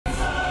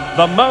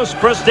the most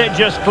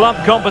prestigious club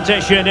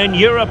competition in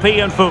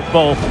European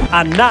football.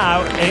 And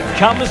now it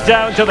comes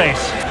down to this,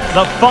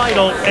 the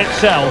final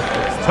itself.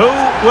 Who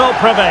will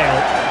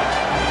prevail?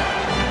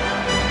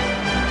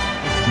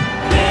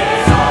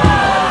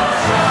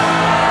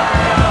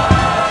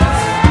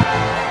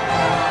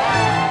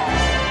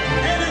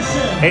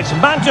 It's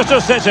Manchester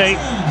City.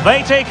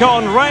 They take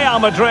on Real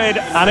Madrid,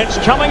 and it's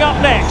coming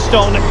up next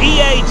on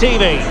EA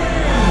TV.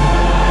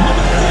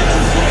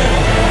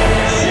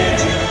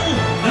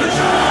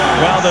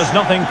 Well, there's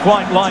nothing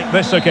quite like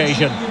this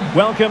occasion.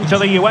 Welcome to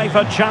the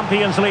UEFA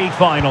Champions League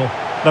final.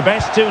 The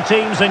best two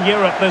teams in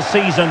Europe this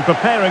season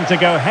preparing to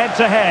go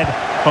head-to-head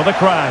for the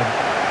crown.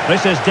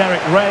 This is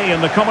Derek Ray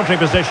in the commentary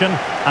position,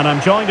 and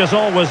I'm joined as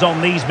always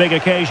on these big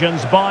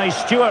occasions by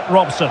Stuart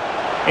Robson.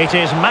 It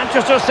is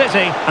Manchester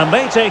City, and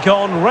they take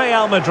on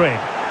Real Madrid.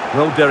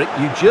 Well, Derek,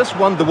 you just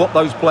wonder what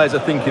those players are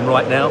thinking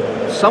right now.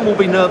 Some will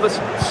be nervous,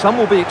 some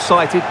will be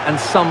excited, and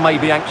some may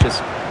be anxious.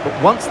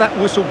 But once that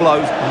whistle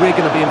blows, we're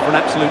going to be in for an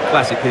absolute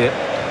classic here.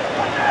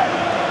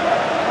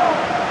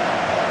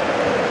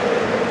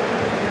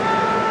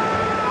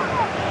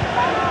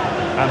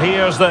 And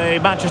here's the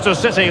Manchester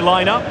City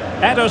lineup.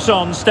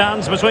 Ederson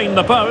stands between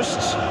the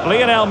posts.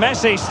 Lionel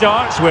Messi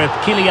starts with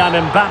Kylian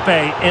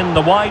Mbappe in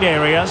the wide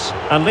areas.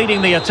 And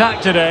leading the attack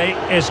today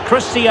is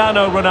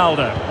Cristiano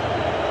Ronaldo.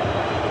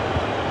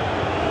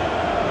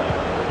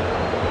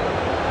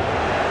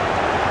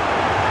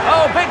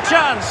 Oh, big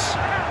chance!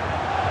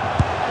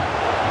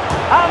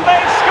 And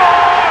they've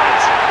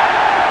scored!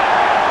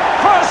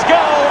 First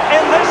goal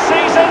in this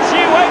season's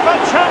UEFA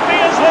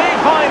Champions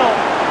League final.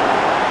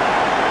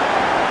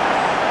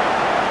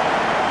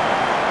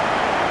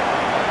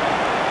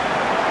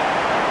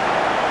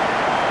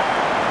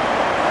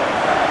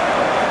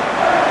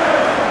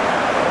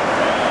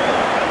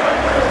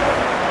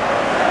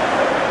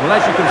 Well,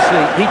 as you can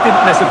see, he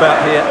didn't mess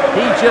about here.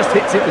 He just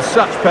hits it with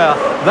such power.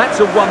 That's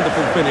a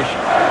wonderful finish.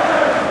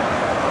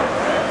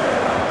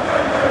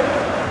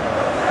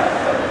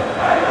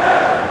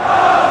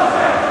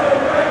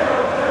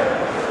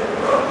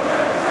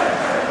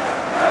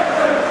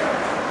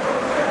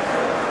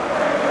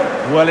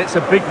 Well, it's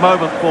a big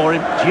moment for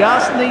him.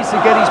 Just needs to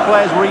get his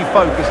players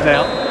refocused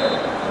now.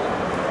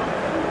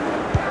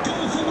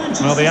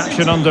 Well, the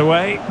action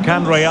underway.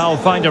 Can Real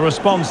find a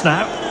response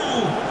now?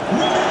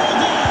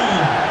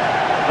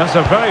 That's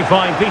a very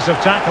fine piece of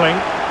tackling.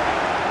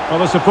 Well,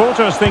 the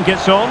supporters think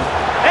it's on.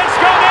 It's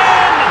gone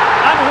in!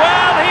 And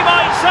well, he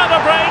might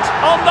celebrate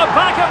on the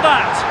back of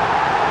that.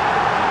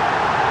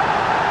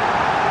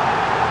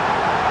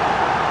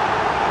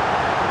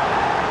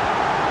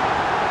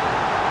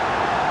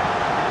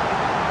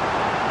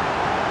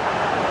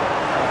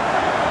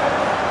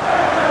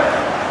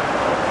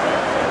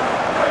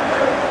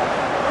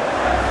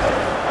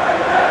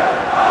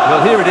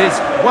 Well, here it is,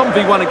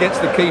 1v1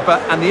 against the keeper,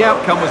 and the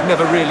outcome was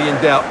never really in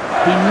doubt.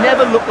 He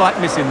never looked like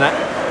missing that.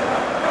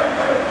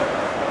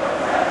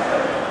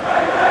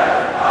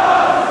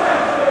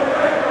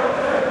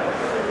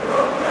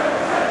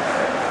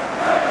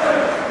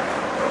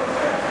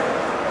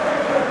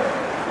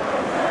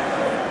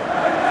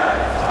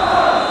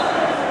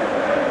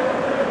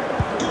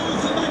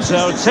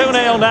 So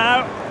 2-0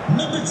 now.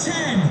 Number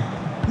 10,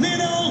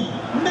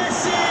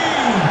 Messi.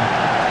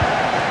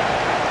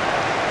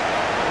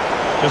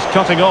 Just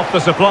cutting off the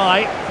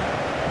supply.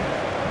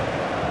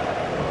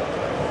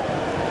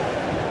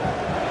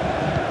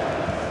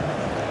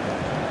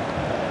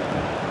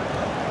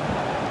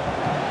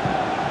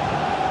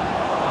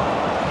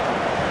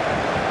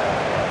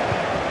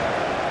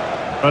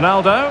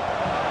 Ronaldo.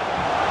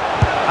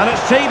 And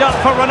it's teed up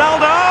for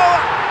Ronaldo.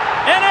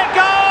 In it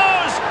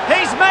goes!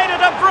 He's made it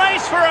a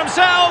brace for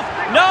himself.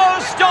 No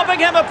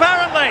stopping him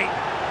apparently.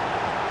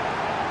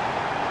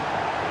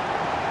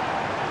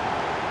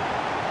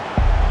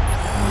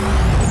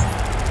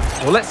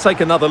 Well, let's take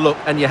another look,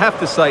 and you have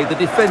to say the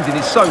defending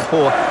is so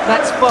poor.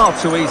 That's far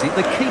too easy.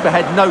 The keeper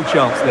had no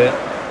chance there.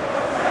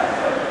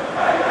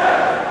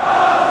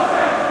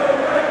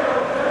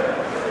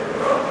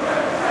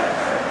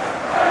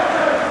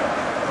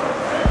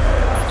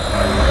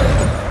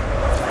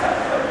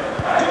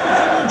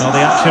 Well,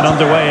 the action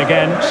underway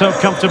again. So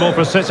comfortable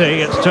for City,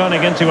 it's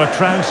turning into a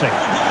trouncing.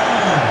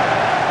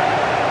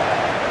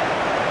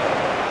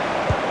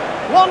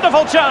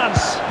 Wonderful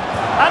chance!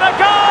 And a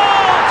goal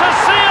to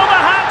seal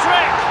the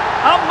hat-trick!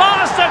 A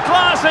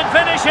masterclass in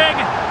finishing!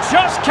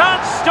 Just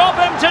can't stop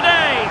him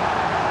today!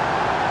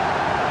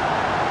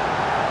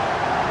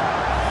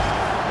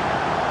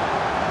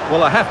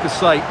 Well, I have to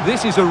say,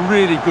 this is a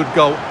really good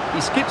goal.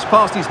 He skips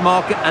past his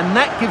marker, and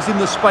that gives him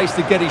the space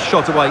to get his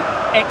shot away.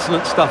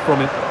 Excellent stuff from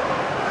him.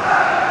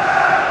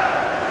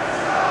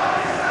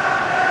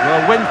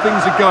 Well, when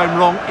things are going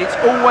wrong, it's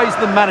always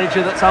the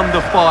manager that's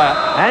under fire.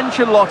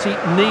 Ancelotti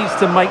needs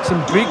to make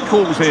some big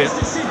calls here.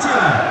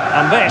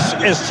 And this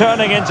is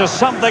turning into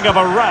something of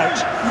a rout.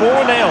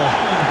 4-0.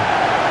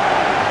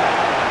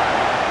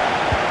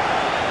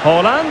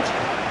 Haaland.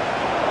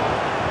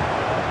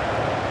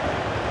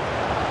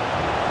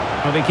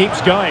 And he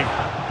keeps going.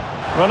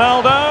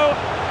 Ronaldo.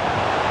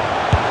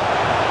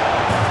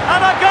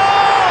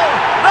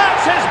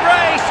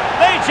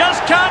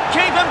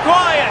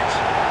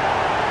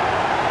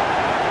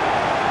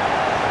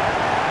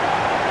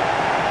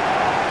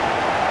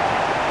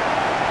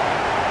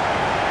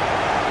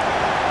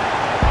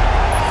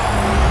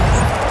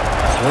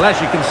 Well, as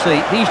you can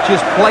see, he's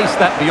just placed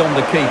that beyond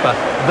the keeper.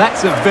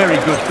 That's a very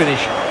good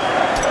finish.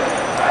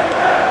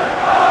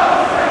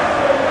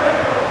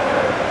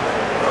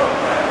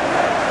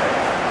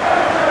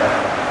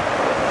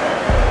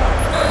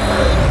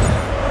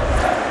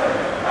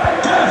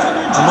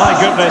 My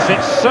goodness,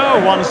 it's so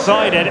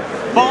one-sided.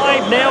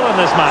 5-0 in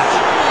this match.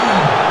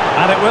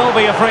 And it will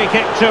be a free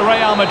kick to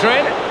Real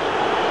Madrid.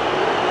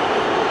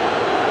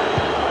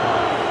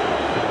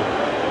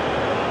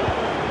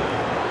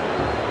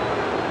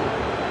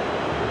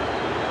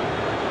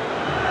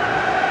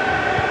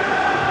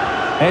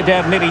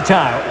 Eder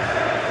Militao.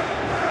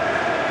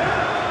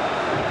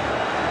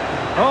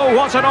 Oh,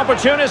 what an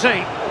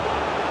opportunity.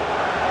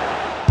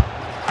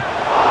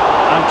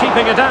 And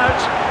keeping it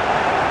out.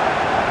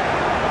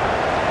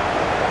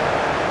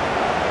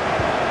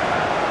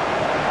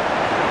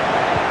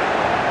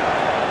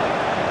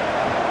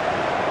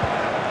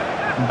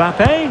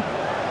 Mbappe.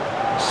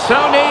 So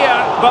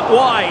near, but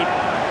wide.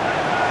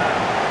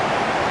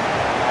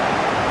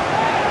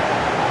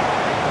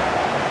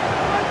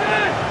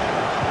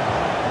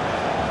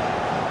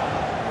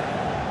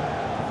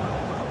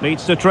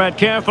 Needs to tread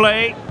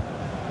carefully.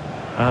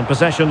 And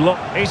possession look.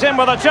 He's in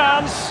with a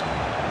chance.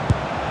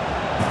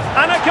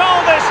 And a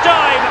goal this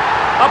time.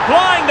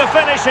 Applying the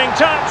finishing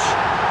touch.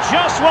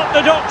 Just what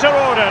the doctor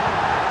ordered.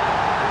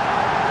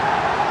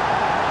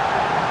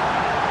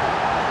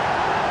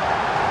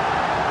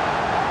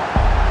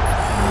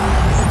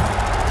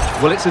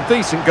 Well, it's a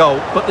decent goal,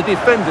 but the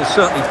defenders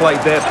certainly played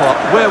their part.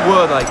 Where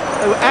were they?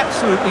 They were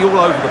absolutely all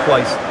over the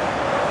place.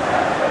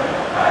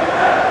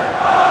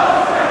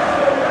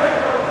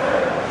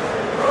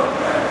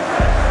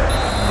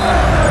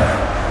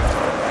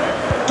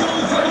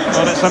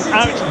 Well, it's an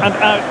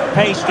out-and-out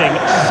pasting.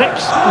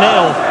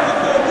 6-0.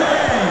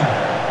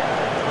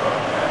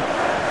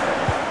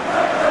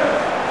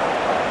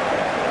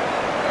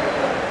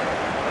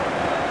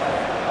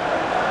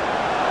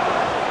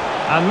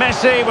 And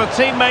Messi with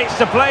teammates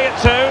to play it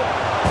to.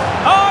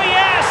 Oh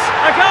yes,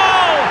 a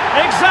goal!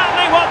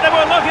 Exactly what they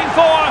were looking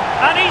for,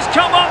 and he's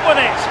come up with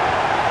it.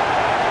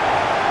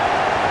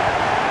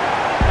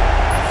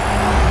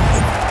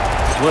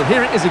 Well,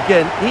 here it is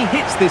again. He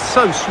hits this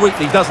so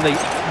sweetly, doesn't he?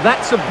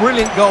 That's a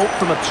brilliant goal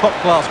from a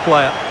top-class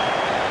player.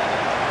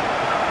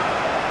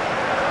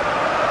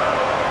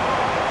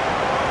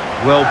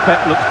 Well,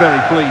 Pep looks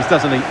very pleased,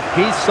 doesn't he?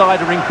 His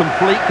side are in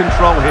complete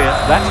control here,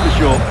 that's for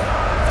sure.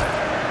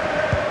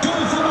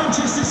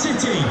 Manchester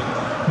City,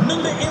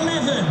 number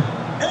 11,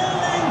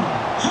 Erling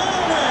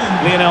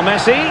Haaland. Lionel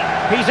Messi,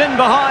 he's in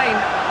behind.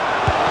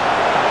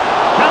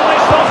 Can they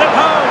slot it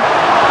home?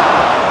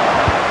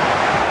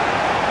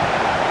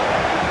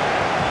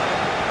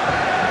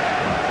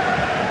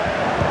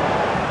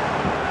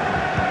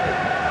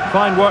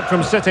 Fine work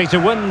from City to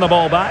win the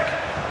ball back.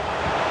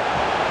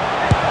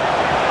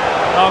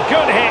 Oh,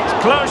 good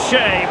hit, close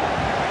shave.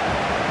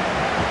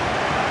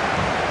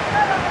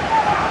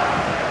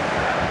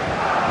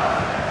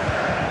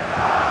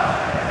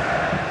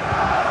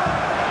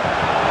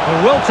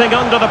 Wilting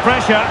under the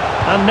pressure,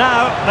 and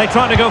now they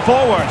try to go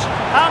forward.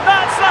 And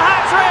that's the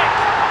hat-trick!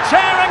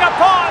 Tearing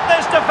apart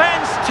this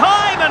defence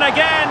time and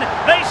again.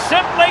 They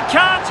simply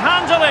can't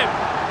handle him.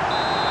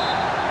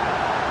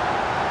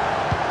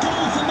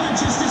 Goal for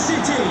Manchester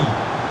City.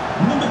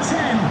 Number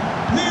 10,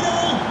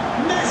 Lionel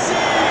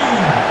Messi.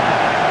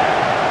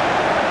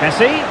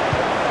 Messi.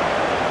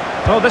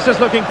 Oh, this is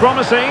looking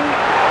promising.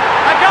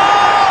 A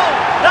goal!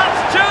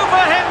 That's 2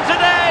 for him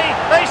today.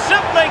 They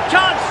simply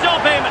can't stop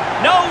him.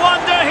 No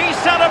wonder he's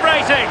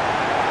celebrating.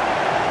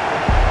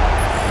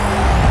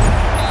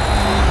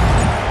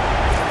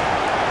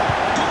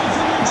 Goal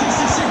for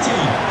Manchester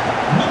City.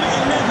 Number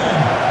 11,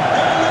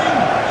 Erling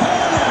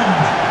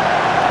Haaland.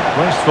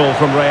 Wasteful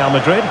from Real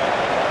Madrid.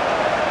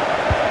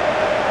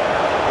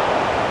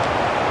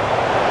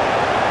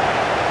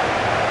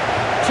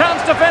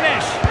 Chance to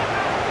finish.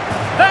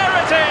 There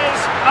it is.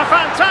 A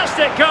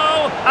fantastic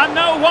goal, and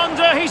no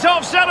wonder he's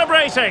off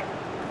celebrating.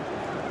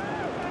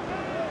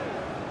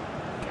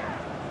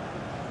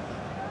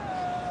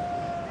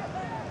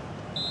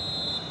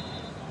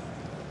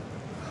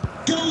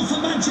 Goal for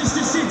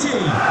Manchester City.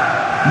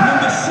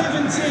 Number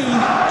 17,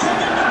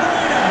 Kevin De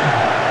Bruyne.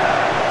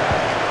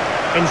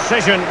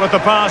 Incision with the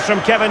pass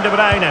from Kevin De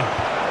Bruyne.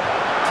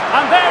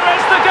 And there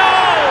is the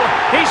goal!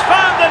 He's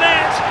found the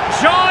net.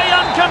 Joy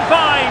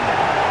unconfined.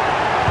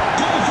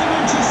 Goal for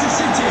Manchester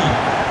City.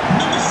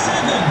 Number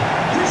 7,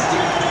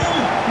 Cristiano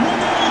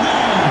Ronaldo.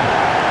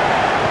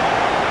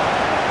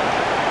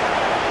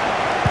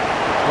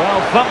 Well,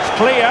 thumped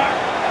clear.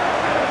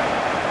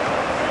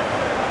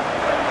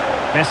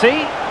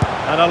 Messi.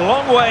 And a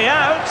long way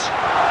out.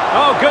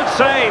 Oh, good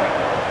save.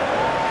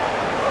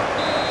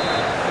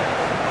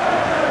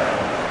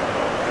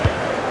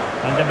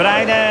 And De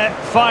Bruyne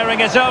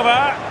firing it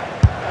over.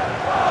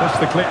 Just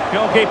the clip.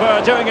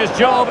 Goalkeeper doing his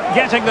job,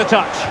 getting the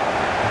touch.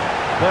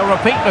 They'll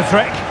repeat the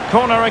trick.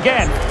 Corner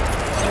again.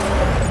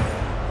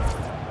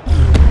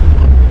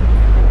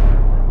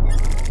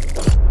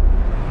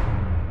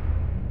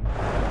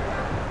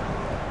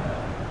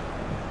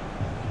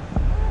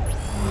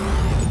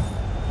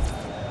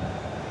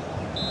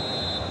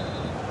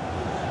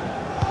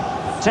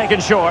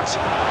 Taken short.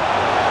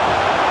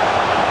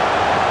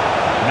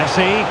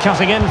 Messi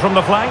cutting in from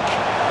the flank.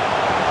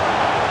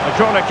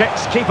 The corner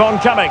kicks keep on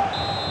coming.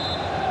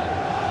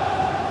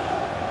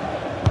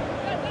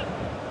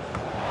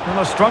 And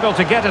a struggle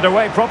to get it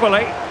away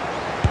properly.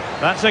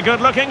 That's a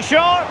good-looking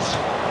shot.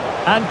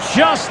 And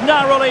just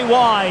narrowly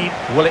wide.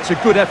 Well, it's a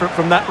good effort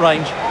from that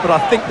range, but I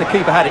think the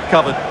keeper had it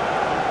covered.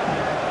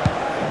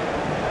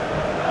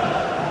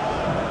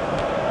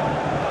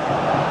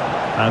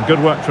 And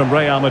good work from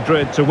Real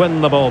Madrid to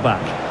win the ball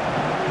back.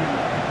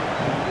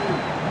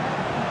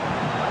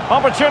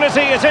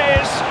 Opportunity it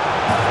is.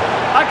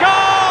 A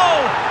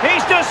goal!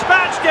 He's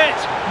dispatched it,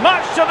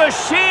 much to the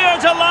sheer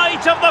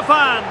delight of the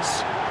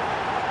fans.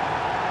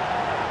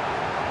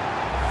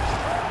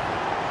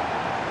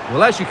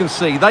 Well, as you can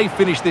see, they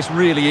finished this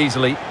really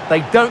easily.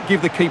 They don't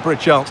give the keeper a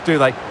chance, do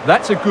they?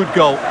 That's a good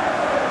goal.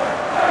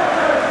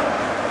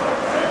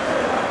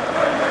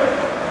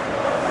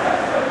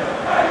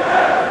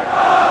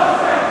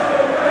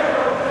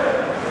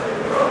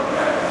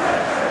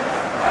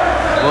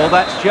 Well,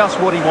 that's just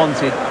what he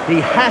wanted. He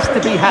has to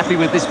be happy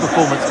with this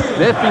performance.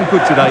 They've been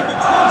good today.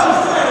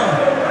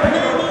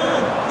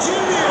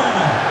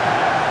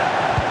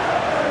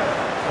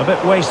 A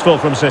bit wasteful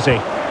from City.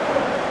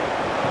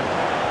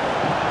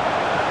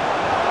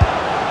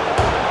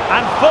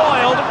 And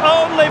foiled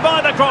only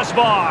by the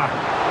crossbar.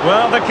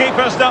 Well, the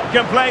keeper's not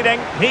complaining.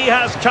 He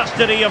has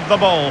custody of the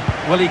ball.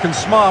 Well, he can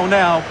smile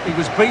now. He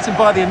was beaten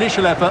by the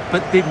initial effort,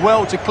 but did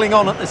well to cling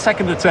on at the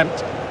second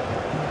attempt.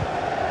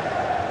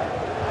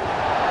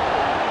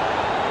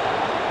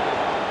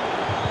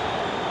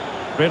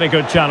 Really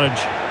good challenge.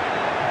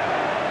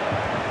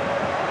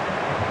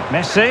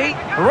 Messi,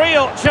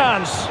 real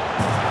chance.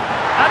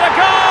 And a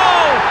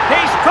goal!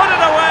 He's put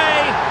it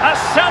away! A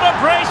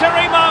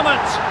celebratory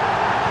moment!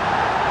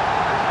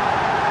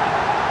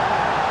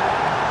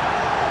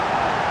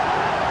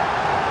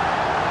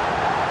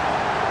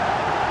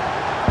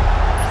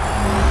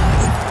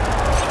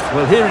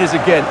 Well, here it is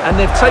again, and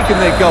they've taken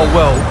their goal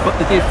well, but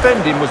the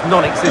defending was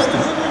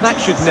non-existent. That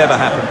should never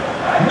happen.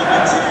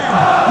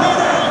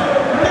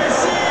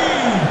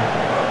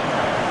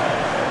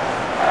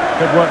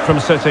 Good work from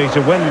City to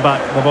win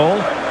back the ball.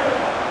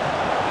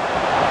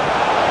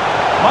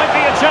 Might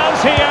be a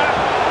chance here.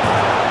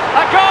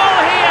 A goal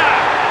here!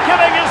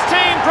 Giving his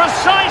team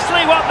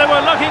precisely what they were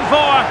looking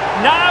for.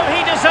 Now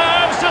he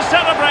deserves to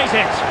celebrate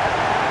it.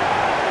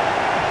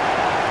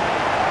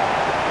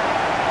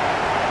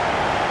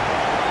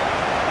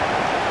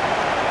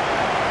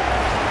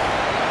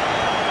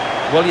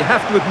 Well, you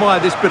have to admire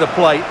this bit of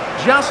play.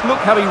 Just look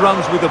how he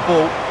runs with the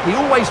ball. He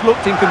always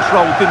looked in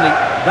control, didn't he?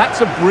 That's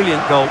a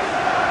brilliant goal.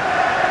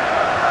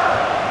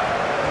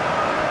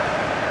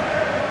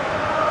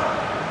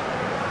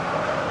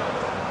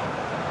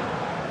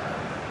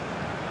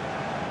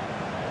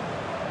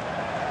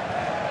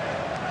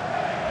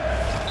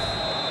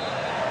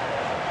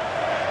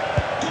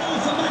 Goal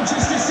for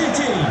Manchester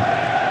City.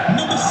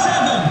 Number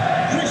 7,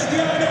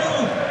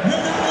 Cristiano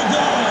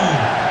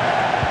Ronaldo.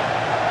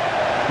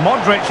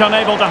 Modric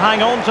unable to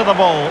hang on to the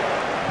ball.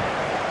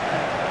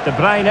 De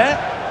Bruyne.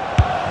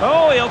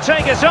 Oh, he'll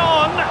take it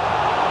on.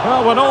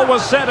 Well, when all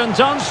was said and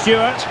done,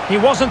 Stuart, he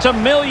wasn't a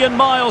million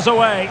miles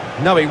away.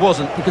 No, he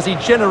wasn't, because he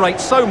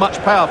generates so much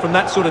power from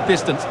that sort of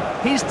distance.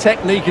 His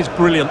technique is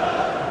brilliant.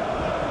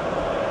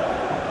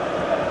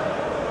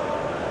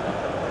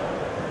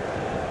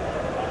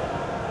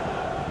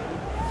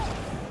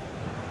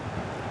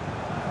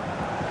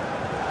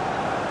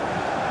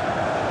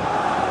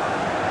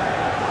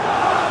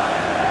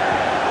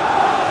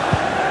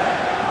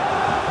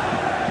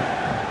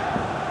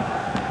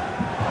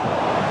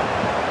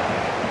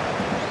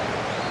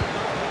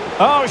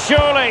 Oh,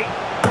 surely.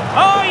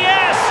 Oh,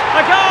 yes!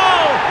 A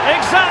goal!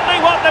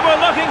 Exactly what they were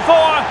looking for,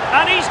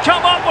 and he's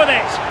come up with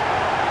it.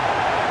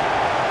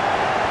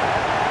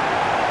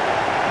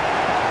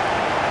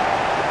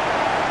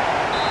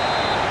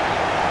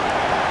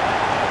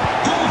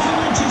 Goal for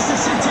Manchester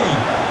City.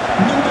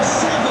 Number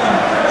 7,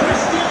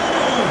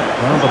 Cristiano.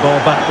 Well, the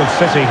ball back with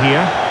City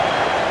here.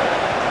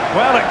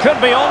 Well, it could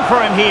be on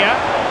for him here.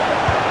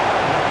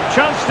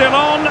 Chance still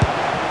on.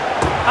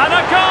 And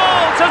a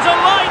goal to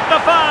delight the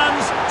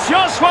fans.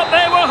 Just what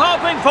they were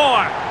hoping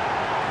for.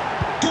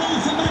 Goal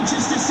for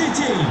Manchester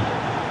City.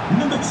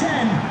 Number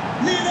 10,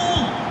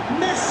 Lionel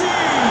Messi.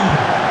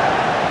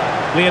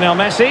 Lionel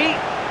Messi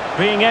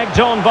being egged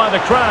on by the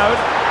crowd.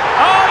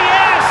 Oh,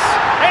 yes!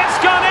 It's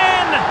gone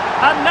in!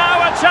 And now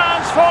a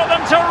chance for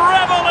them to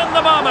revel in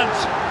the moment.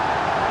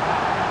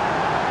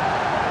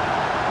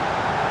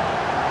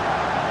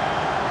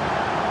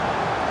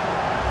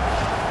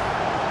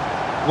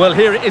 Well,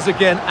 here it is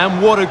again,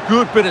 and what a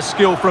good bit of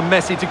skill from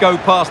Messi to go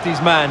past his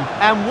man.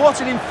 And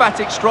what an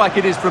emphatic strike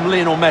it is from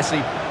Lionel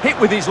Messi. Hit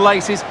with his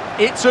laces,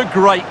 it's a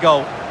great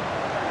goal.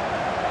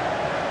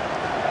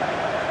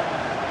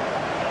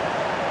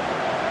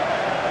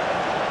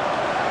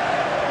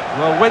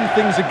 Well, when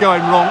things are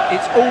going wrong,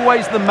 it's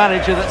always the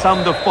manager that's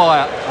under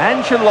fire.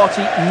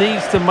 Ancelotti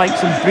needs to make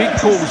some big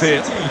calls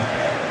here.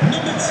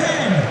 Number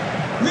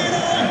 10,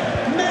 Lionel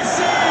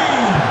Messi.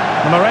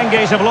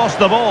 Merengues have lost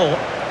the ball.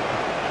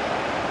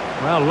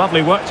 Well,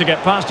 lovely work to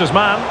get past his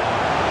man.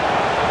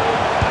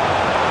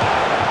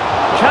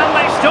 Can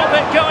they stop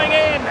it going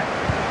in?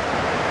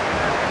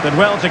 Did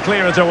well to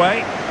clear it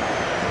away.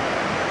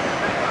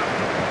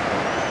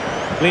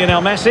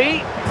 Lionel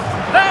Messi.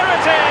 There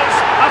it is!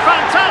 A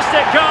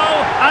fantastic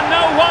goal, and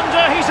no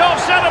wonder he's off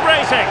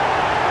celebrating.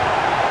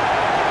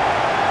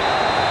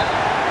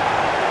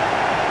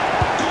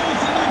 Goal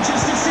for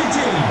Manchester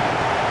City.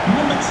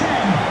 Number 10,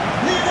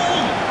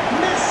 Lionel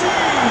Messi.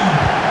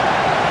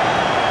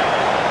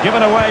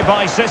 Given away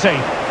by City.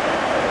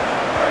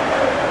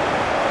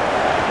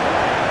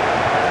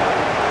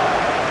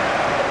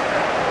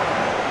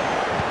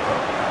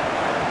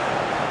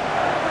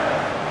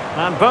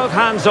 And both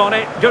hands on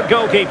it. Good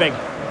goalkeeping.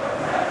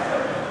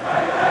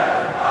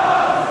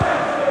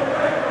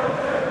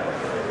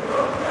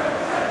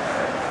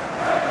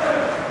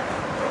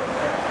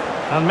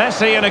 And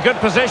Messi in a good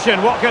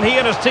position. What can he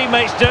and his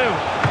teammates do?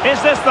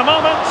 Is this the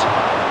moment?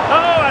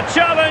 Oh, a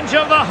challenge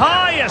of the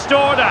highest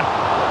order.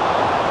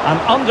 And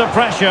under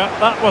pressure,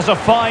 that was a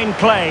fine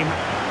claim.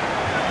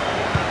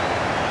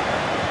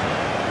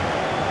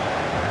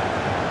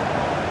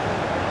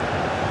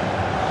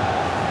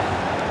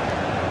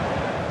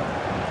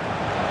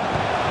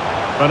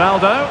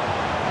 Ronaldo.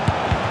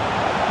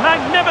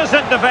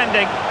 Magnificent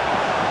defending.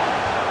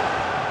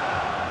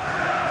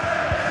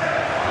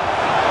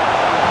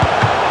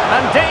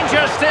 And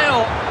danger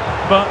still.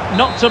 But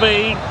not to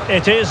be.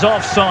 It is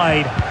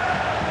offside.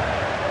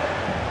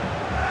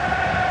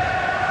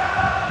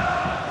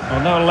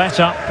 Well, no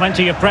let-up.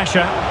 Plenty of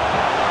pressure.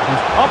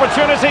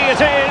 Opportunity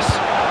it is.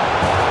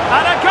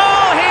 And a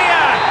goal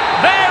here.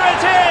 There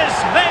it is.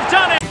 They've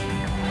done it.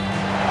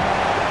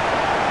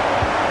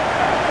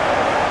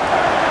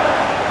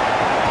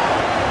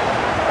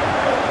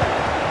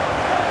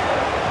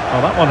 Oh,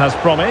 that one has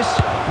promise.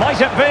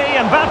 Might it be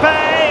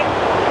Mbappe?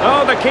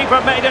 Oh, the keeper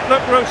made it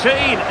look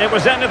routine. It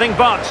was anything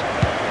but.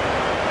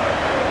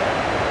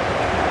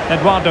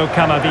 Eduardo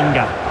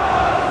Camavinga.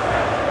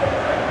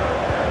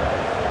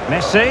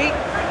 Messi.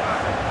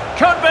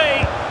 Could be.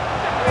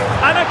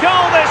 And a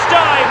goal this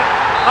time.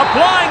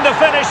 Applying the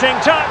finishing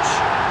touch.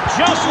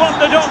 Just what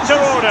the doctor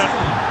ordered.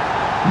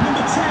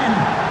 Number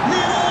 10,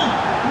 Lionel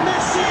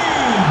Messi.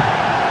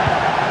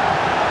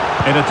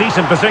 In a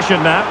decent position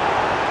now.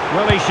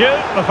 Will he shoot?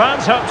 The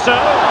fans hope so.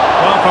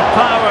 Well, for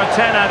power,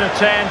 10 out of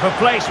 10. For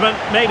placement,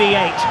 maybe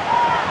 8.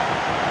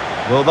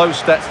 Well, those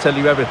stats tell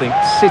you everything.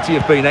 City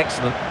have been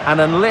excellent,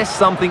 and unless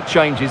something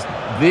changes,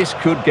 this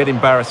could get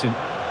embarrassing.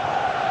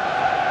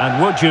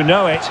 And would you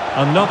know it,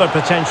 another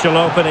potential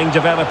opening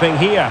developing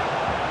here.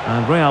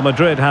 And Real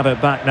Madrid have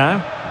it back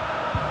now.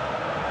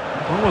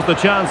 What was the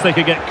chance they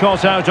could get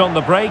caught out on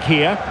the break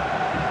here?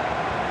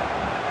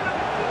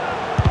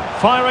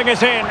 Firing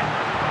it in.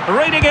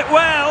 Reading it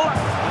well.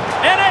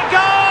 In it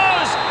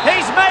goes!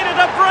 He's made it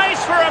a brace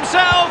for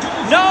himself.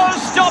 No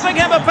stopping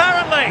him,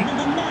 apparently.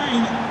 Number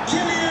 9,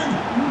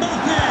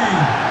 Mbappe.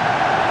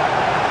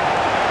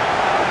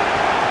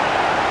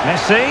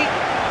 Messi.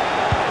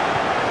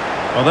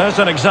 Well, there's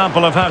an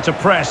example of how to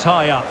press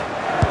high up.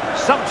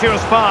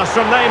 Sumptuous pass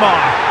from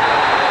Neymar.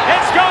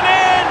 It's gone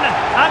in!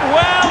 And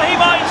well, he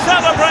might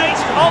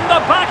celebrate on the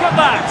back of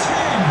that.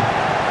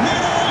 10,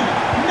 Lionel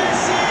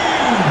Messi.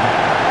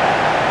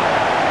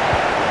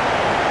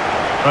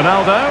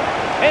 Ronaldo.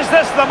 Is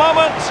this the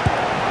moment?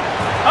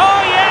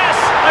 Oh, yes!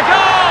 A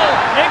goal!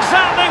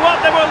 Exactly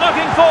what they were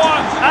looking for,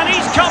 and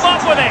he's come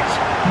up with it.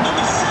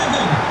 Number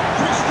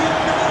 7,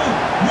 Cristiano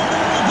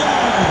Ronaldo.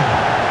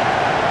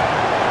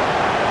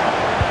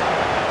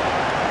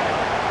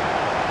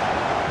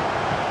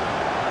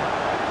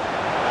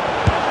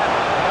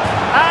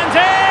 And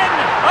in!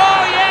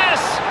 Oh, yes!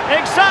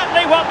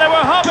 Exactly what they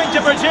were hoping to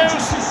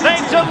produce.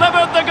 They've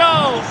delivered the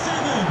goal.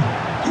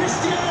 7,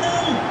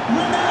 Cristiano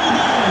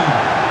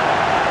Ronaldo.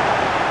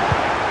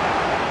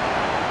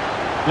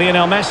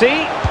 Lionel Messi,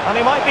 and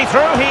he might be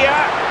through here.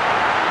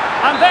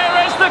 And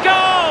there is the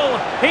goal!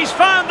 He's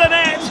found the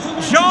net.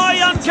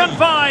 Joy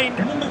unconfined.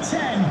 Number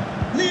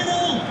 10,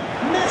 Lionel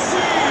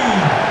Messi.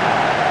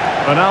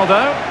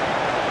 Ronaldo.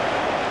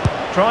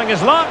 Trying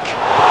his luck.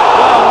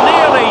 Well,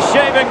 nearly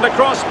shaving the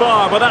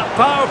crossbar with that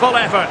powerful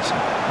effort.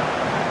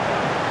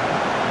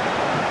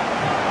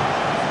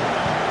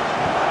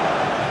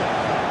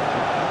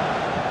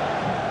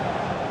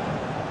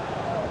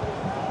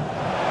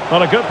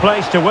 Well, a good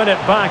place to win it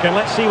back, and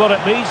let's see what it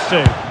leads to.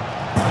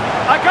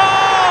 A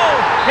goal!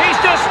 He's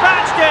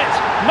dispatched it,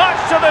 much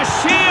to the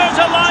sheer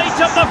delight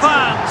of the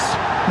fans.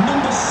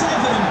 Number 7,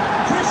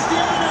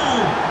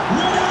 Cristiano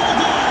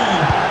Ronaldo.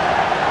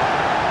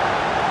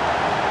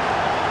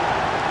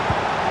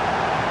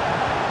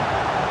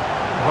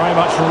 Very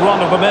much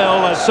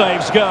run-of-the-mill as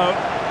saves go.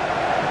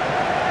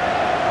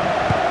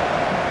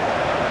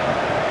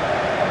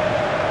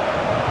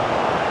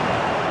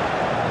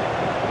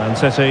 Man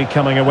City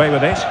coming away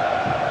with it.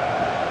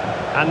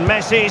 And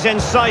Messi's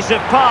incisive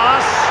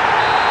pass.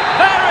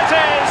 There it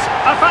is!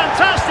 A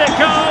fantastic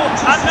goal,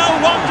 and no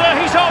wonder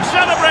he's off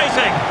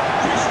celebrating.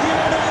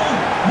 Cristiano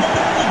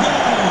Ronaldo.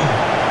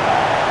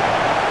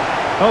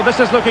 Oh,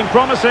 this is looking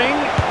promising.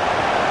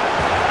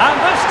 And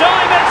this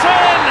time it's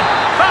in!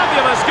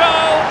 Fabulous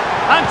goal!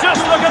 And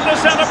just look at the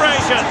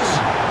celebrations.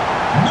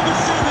 Number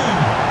 7,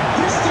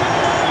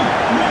 Cristiano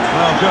Ronaldo.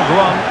 Well, good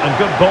run and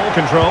good ball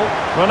control.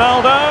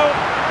 Ronaldo.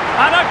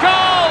 And a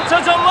goal to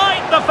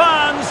delight the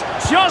fans.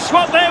 Just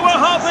what they were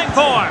hoping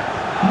for.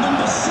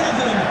 Number 7,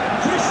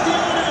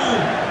 Cristiano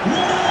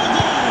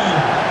Ronaldo.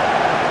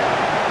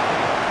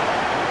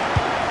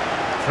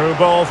 Through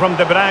ball from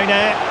De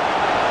Bruyne.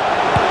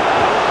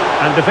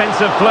 And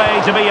defensive play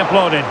to be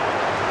applauded.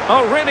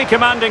 Oh, really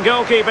commanding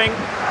goalkeeping.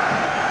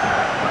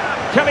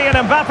 Kylian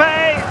Mbappe.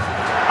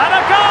 And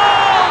a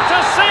goal to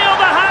seal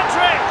the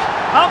hat-trick.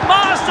 A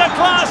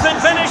masterclass in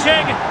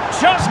finishing.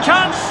 Just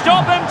can't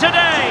stop him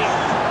today.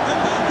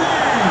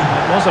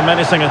 It was a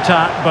menacing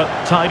attack, but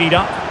tidied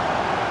up.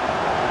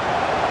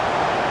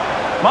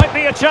 Might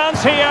be a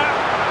chance here.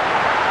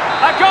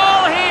 A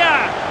goal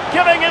here.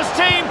 Giving his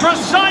team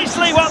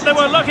precisely what they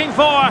were looking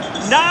for.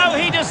 Now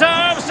he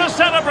deserves to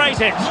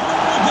celebrate it.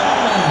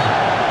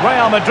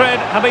 Real Madrid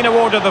have been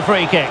awarded the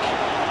free kick.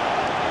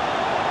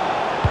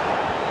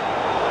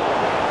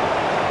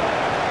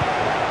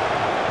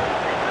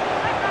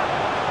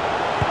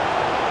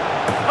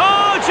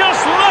 Oh,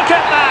 just look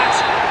at that!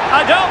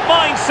 I don't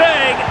mind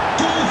saying,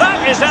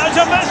 that is out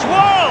of this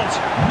world!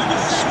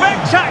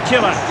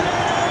 Spectacular!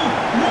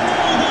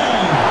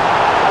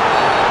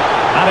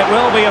 And it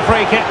will be a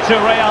free kick to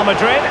Real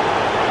Madrid.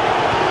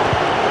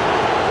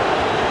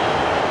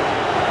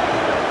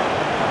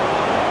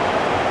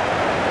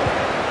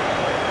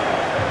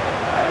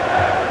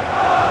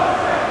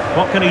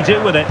 What can he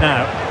do with it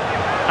now?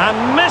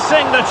 And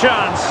missing the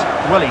chance.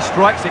 Well, he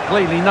strikes it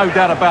cleanly, no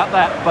doubt about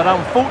that. But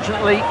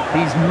unfortunately,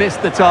 he's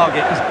missed the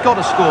target. He's got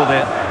to score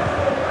there.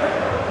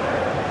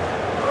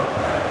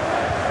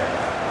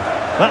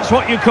 That's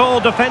what you call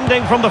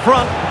defending from the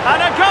front. And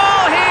a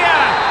goal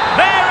here!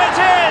 There it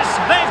is!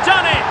 They've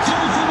done it!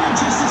 For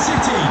Manchester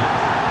City,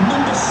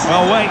 number 7.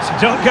 Well, wait,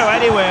 don't go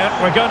anywhere.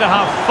 We're going to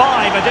have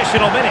 5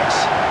 additional minutes.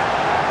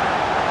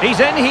 He's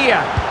in here.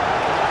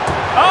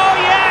 Oh,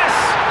 yes!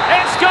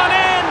 It's gone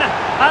in!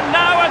 And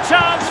now a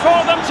chance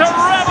for them to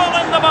revel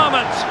in the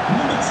moment.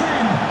 Number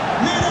 10,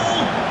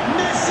 Lionel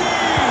Messi.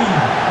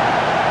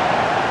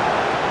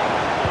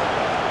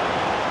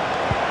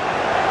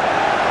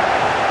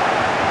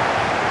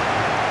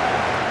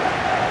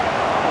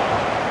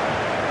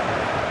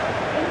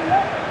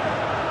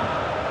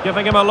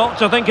 Giving him a lot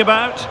to think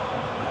about.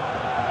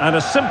 And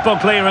a simple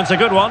clearance, a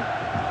good one.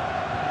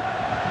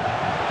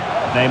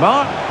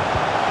 Neymar.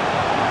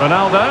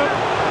 Ronaldo.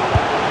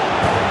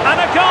 And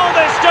a goal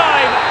this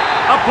time!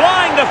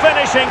 Applying the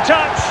finishing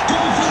touch.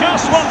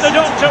 Just what the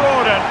doctor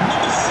ordered.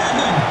 Number 7,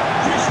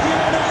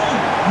 Cristiano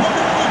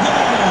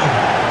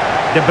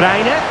Ronaldo. De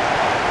Bruyne.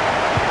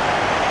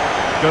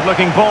 Good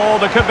looking ball,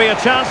 there could be a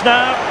chance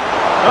now.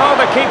 Oh,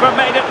 the keeper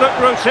made it look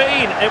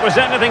routine. It was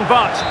anything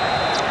but.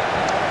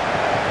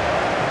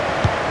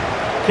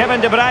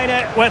 Kevin De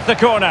Bruyne with the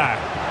corner.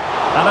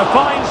 And a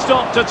fine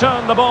stop to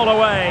turn the ball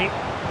away.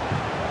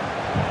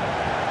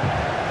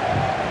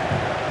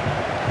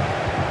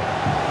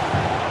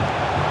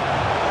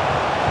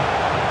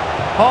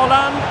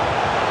 Holland.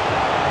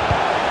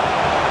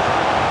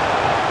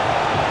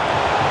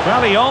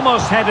 Well, he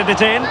almost headed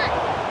it in.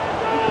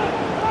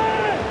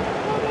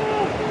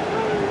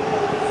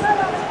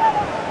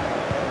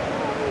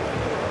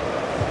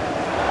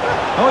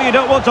 Oh, you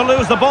don't want to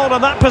lose the ball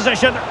in that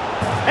position.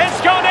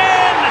 It's gone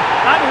in!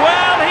 And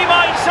well, he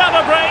might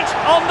celebrate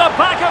on the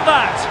back of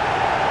that.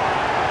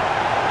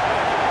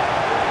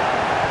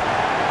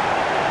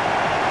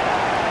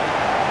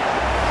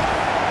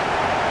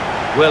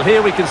 Well,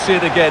 here we can see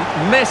it again.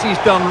 Messi's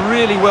done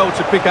really well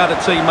to pick out a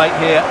teammate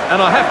here.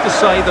 And I have to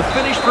say, the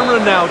finish from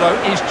Ronaldo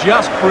is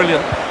just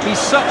brilliant. He's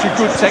such a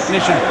good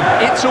technician.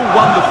 It's a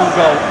wonderful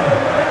goal.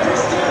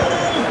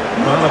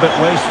 Well, a bit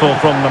wasteful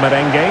from the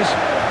merengues.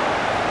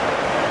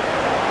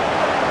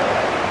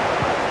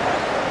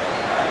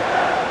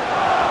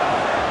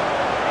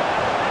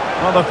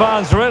 Well, the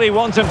fans really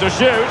want him to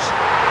shoot.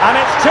 And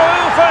it's 2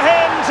 for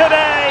him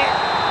today.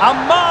 A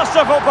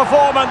masterful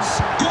performance.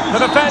 The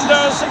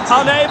defenders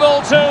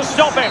unable to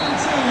stop him.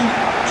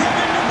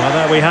 Well,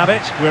 there we have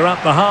it. We're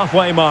at the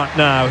halfway mark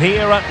now,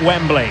 here at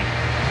Wembley.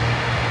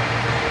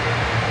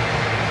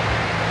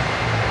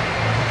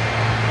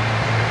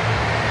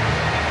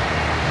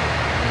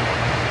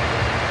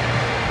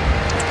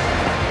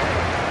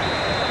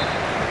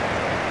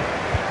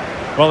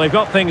 Well, they've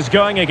got things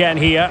going again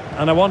here,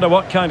 and I wonder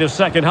what kind of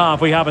second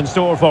half we have in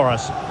store for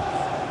us.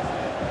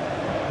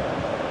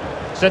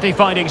 City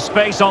finding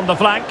space on the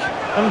flank.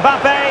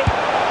 Mbappe.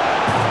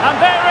 And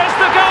there is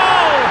the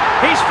goal!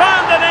 He's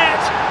found the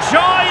net!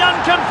 Joy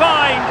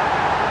unconfined!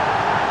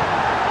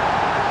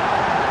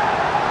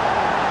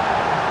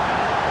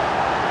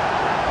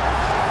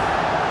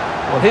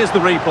 Well, here's the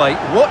replay.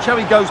 Watch how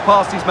he goes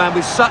past his man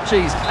with such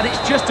ease, and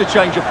it's just a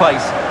change of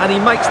pace, and he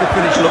makes the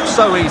finish look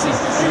so easy.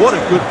 What a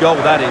good goal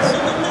that is.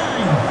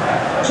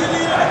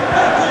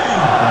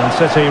 And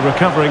City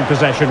recovering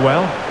possession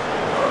well.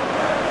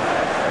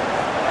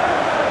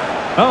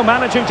 Oh,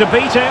 managing to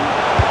beat him.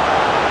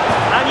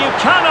 And you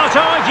cannot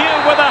argue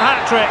with a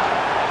hat-trick.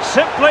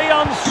 Simply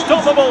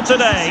unstoppable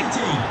today.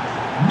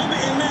 Number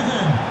 11,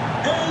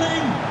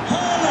 Erling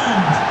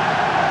Haaland.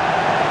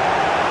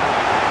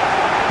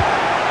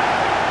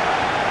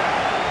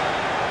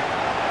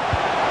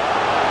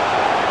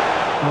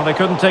 Well, they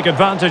couldn't take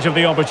advantage of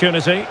the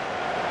opportunity.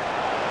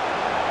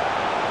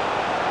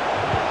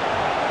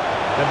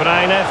 De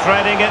Bruyne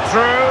threading it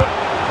through.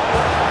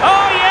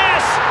 Oh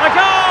yes, a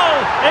goal!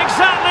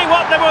 Exactly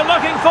what they were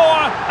looking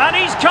for, and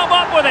he's come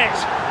up with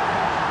it.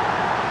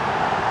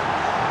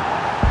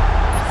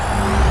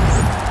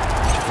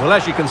 Well,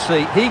 as you can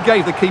see, he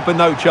gave the keeper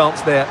no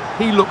chance there.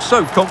 He looked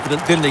so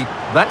confident, didn't he?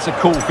 That's a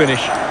cool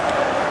finish.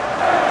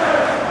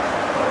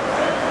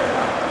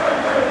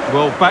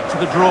 Well, back to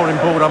the drawing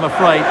board, I'm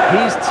afraid.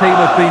 His team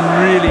have been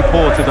really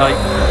poor today.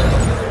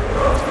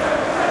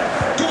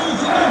 Goal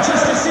for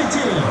Manchester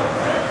City.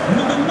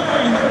 Number 9,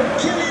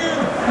 Kylian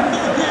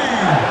Mbappe.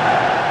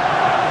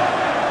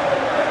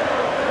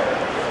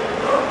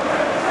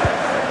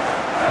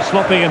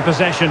 Sloppy in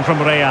possession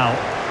from Real.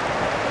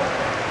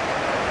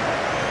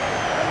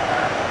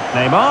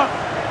 Neymar.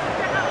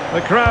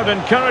 The crowd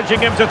encouraging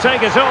him to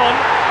take it on.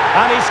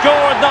 And he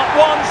scored not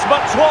once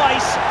but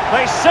twice.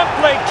 They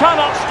simply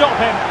cannot stop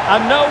him.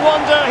 And no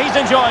wonder he's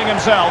enjoying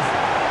himself.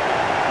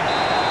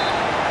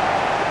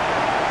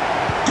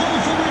 Goal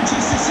for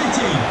Manchester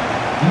City.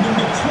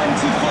 Number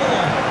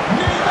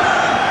 24,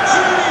 Neymar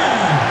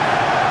Jr.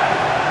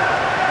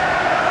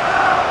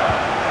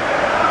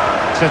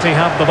 City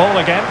have the ball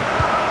again.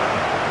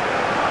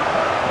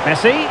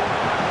 Messi.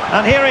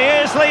 And here he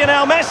is,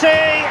 Lionel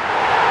Messi.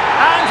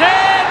 And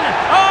in!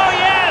 Oh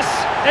yes!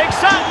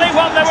 Exactly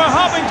what they were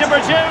hoping to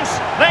produce.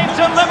 They've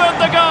delivered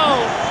the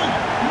goal.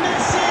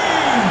 Messi.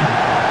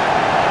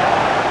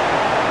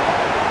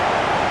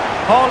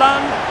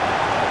 Haaland.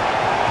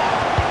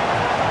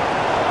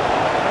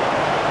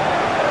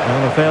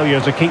 Well, a failure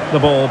to keep the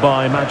ball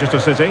by Manchester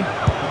City.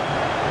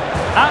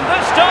 And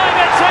this time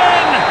it's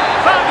in!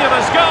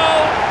 Fabulous goal!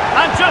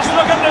 And just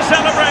look at the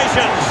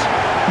celebrations.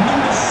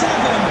 Number 7,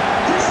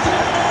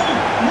 Cristiano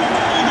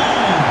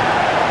Ronaldo.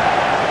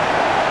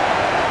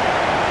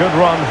 Good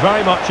run,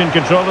 very much in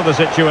control of the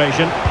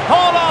situation.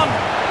 Hold on!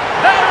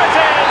 There it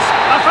is!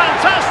 A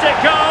fantastic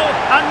goal,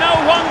 and no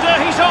wonder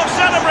he's off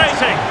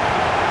celebrating.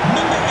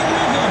 Number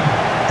 11,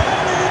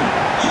 Erling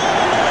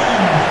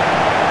Haaland.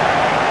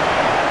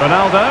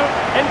 Ronaldo.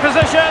 In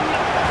position.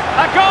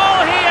 A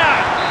goal here!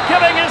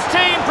 Giving his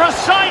team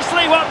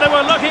precisely what they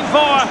were looking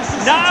for.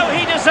 Now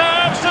he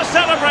deserves to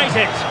celebrate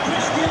it.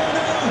 Cristiano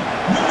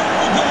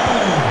Ronaldo.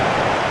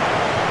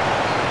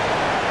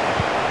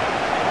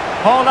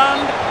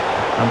 Haaland.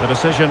 And the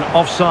decision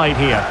offside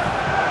here.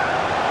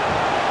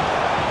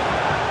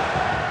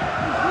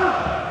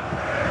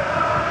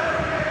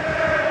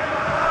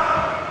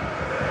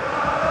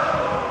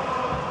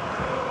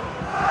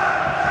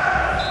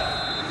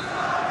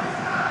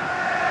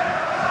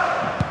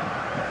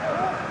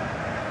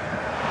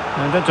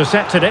 And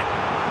intercepted it.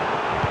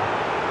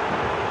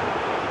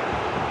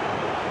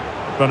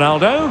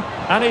 Ronaldo.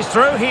 And he's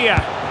through here.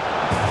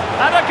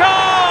 And a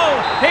goal!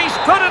 He's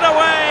put it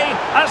away!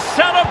 A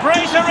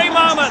celebratory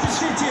moment!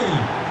 City.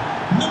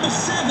 Number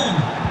 7,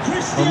 Well,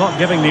 Cristiano. not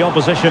giving the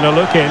opposition a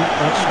look in.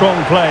 That's strong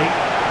play.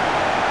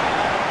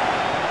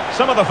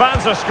 Some of the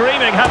fans are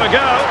screaming, have a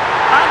go.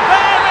 And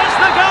there is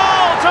the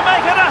goal to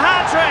make it a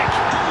hat-trick!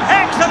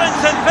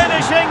 Excellence in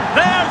finishing,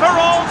 there for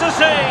all to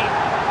see!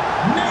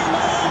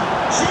 Neymar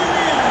Jr.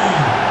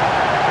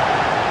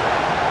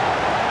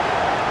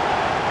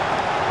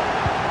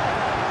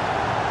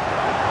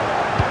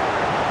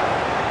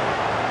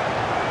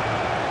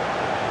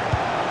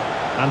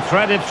 And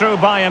threaded through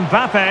by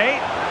Mbappe.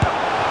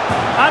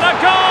 And a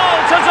goal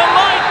to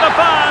delight the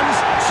fans!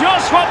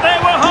 Just what they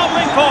were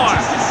hoping for!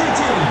 Manchester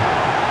City.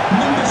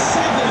 Number 7,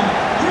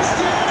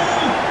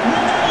 Cristiano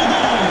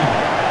Ronaldo.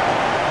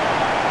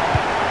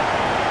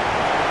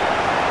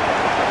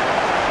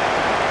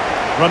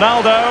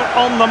 Ronaldo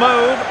on the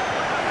move.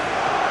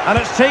 And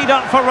it's teed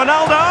up for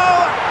Ronaldo.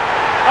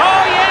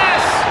 Oh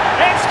yes!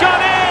 It's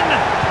gone in!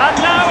 And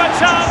now a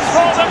chance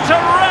for them to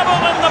revel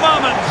in the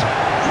moment!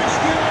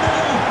 Cristiano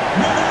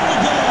Ronaldo.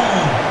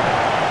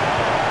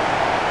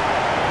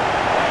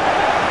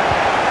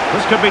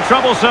 This could be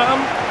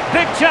troublesome.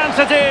 Big chance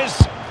it is!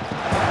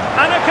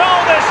 And a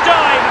goal this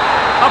time!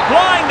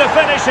 Applying the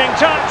finishing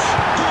touch.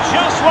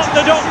 Just what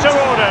the doctor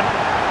ordered.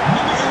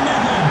 Number 11,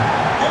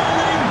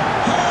 Erling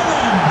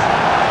Haaland.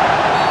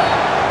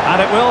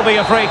 And it will be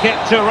a free kick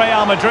to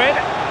Real Madrid.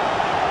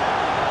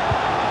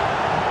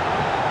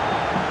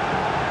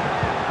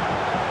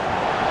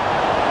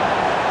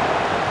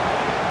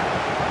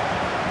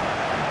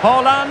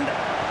 Haaland.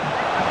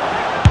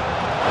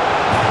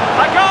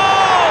 A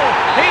goal!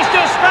 He's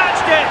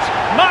dispatched it!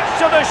 Much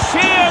to the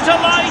sheer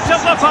delight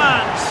of the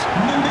fans.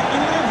 Number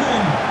 11,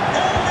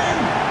 Erling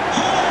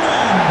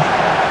Haaland.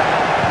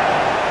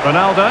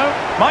 Ronaldo.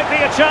 Might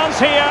be a chance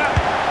here.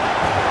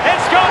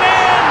 It's gone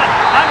in!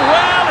 And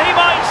well, he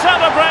might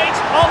celebrate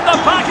on the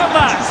back of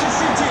that.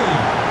 Manchester City.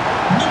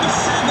 Number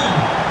 6,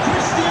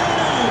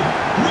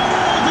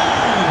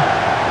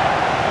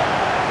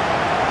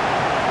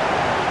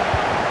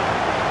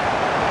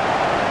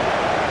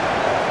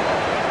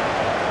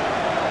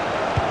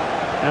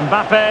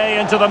 Mbappe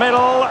into the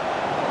middle.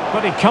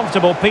 Pretty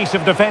comfortable piece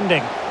of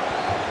defending.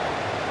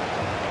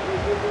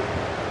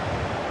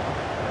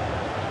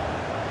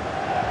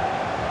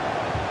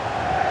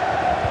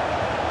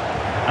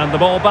 And the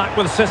ball back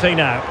with City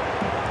now.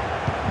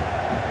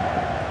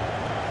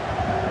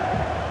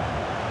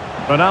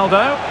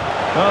 Ronaldo.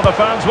 Oh, the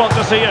fans want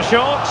to see a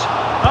shot.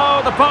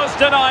 Oh, the post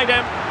denied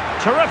him.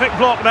 Terrific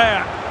block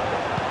there.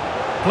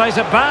 Plays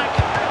it back.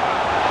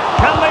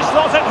 Can they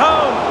slot it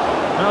home?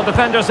 Well,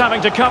 defenders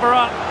having to cover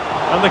up.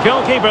 And the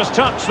goalkeeper's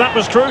touch, that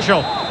was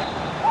crucial.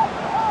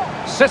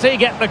 City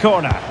get the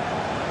corner.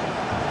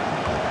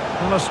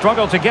 Well, a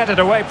struggle to get it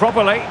away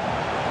properly.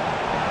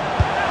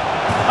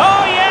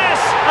 Oh, yes!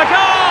 A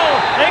goal!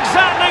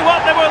 Exactly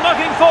what they were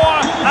looking for.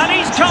 And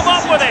he's come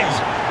up with it.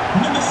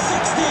 Number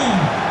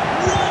 16.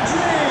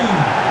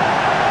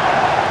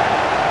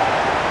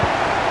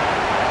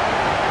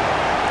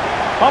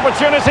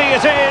 Opportunity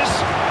it is.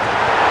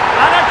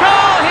 And a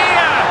goal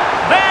here.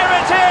 There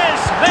it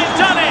is. They've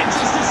done it.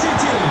 Manchester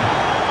City.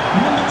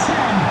 Number 10.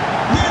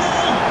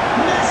 Lionel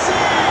Messi.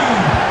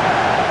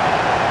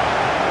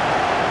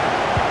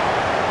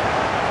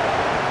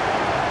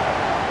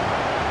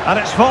 And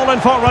it's fallen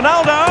for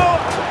Ronaldo.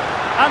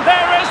 And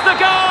there is the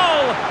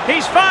goal.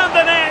 He's found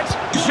the net.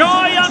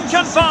 Joy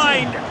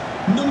unconfined.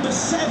 Number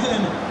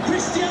 7.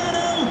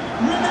 Cristiano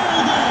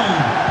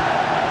Ronaldo.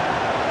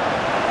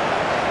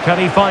 Can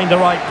he find the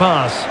right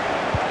pass?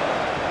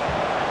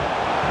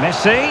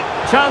 Messi,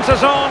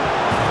 chances on.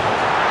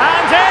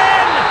 And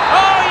in!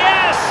 Oh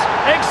yes!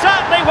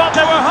 Exactly what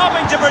they were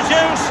hoping to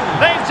produce.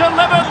 They've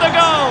delivered the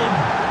goal.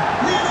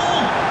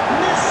 Lionel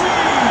Messi.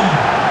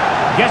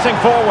 Getting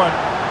forward.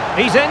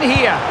 He's in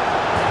here.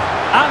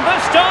 And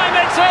this time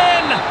it's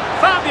in!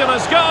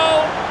 Fabulous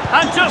goal.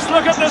 And just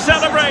look at the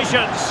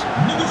celebrations.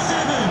 Number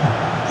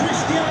 7.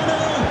 Cristiano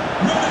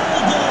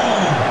Ronaldo.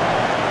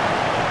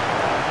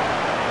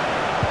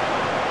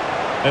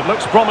 It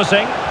looks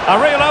promising. A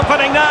real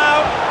opening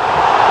now.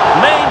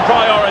 Main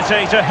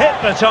priority to hit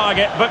the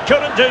target, but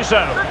couldn't do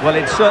so. Well,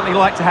 he'd certainly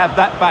like to have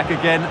that back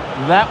again.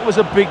 That was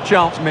a big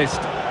chance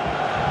missed.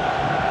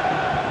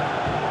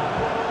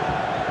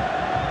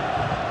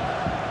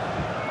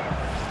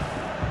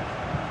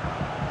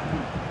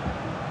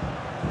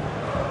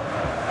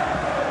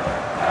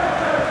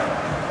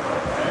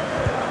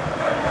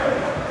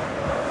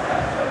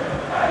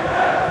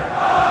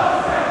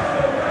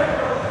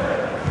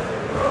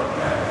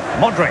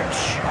 Modric.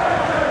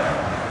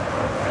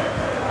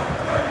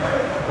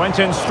 Went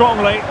in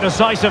strongly,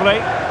 decisively.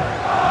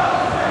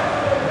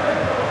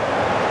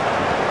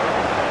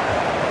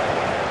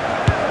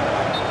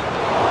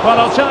 Well,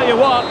 I'll tell you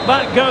what,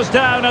 that goes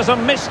down as a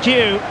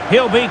miscue.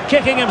 He'll be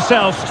kicking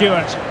himself,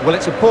 Stuart. Well,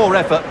 it's a poor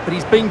effort, but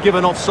he's been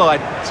given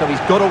offside, so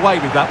he's got away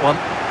with that one.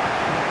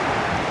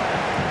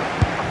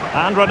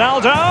 And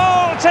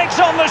Ronaldo takes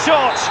on the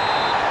shot.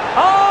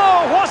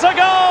 Oh, what a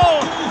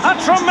goal! A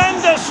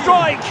tremendous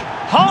strike.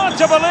 Hard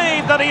to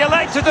believe that he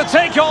elected to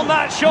take on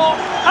that shot.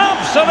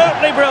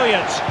 Absolutely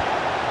brilliant.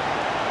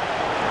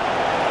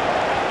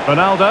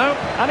 Ronaldo,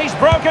 and he's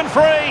broken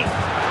free.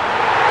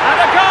 And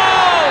a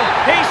goal!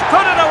 He's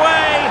put it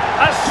away.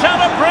 A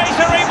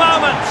celebratory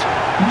moment.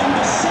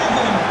 Number 7.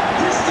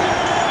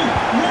 Cristiano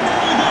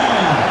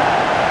Ronaldo.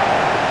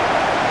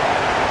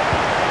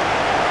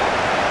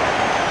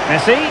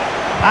 Messi,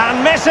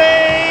 and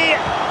Messi!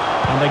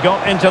 And they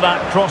got into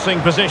that crossing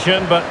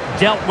position, but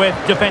dealt with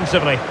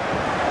defensively.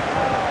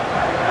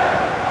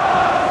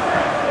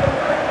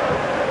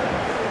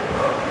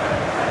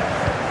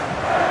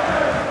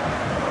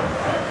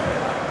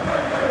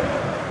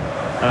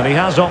 And he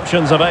has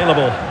options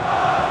available.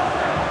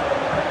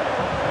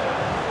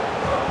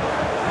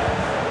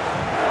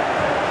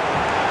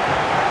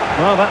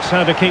 Well, that's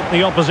how to keep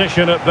the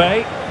opposition at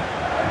bay.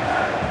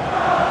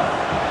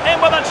 In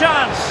with a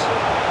chance.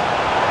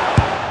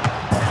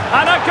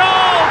 And a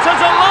goal to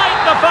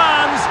delight the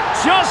fans.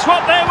 Just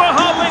what they were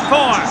hoping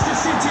for.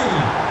 Manchester City.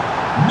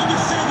 Number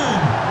 7.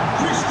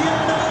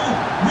 Cristiano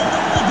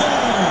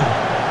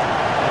Ronaldo.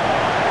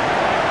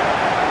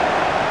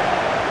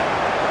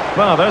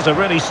 Well, there's a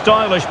really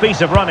stylish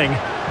piece of running.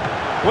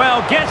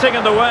 Well, getting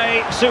in the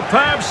way,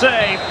 superb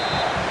save.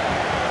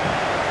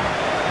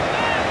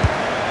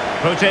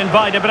 Put in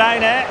by De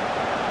Bruyne.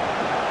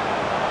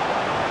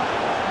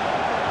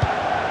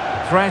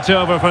 Threat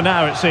over for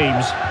now, it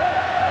seems.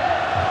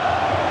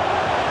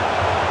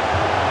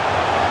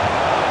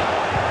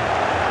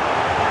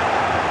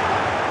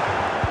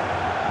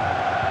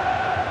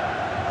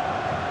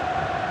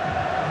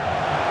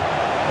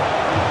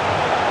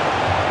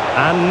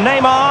 And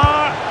Neymar.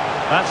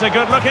 That's a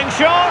good-looking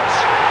shot.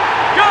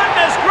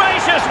 Goodness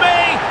gracious me!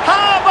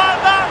 How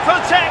about that for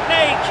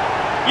technique?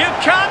 You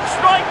can't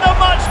strike them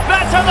much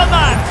better than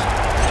that.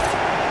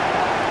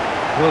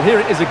 Well, here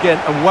it is again,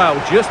 and wow,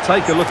 just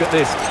take a look at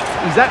this.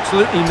 He's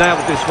absolutely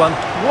nailed this one.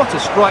 What a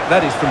strike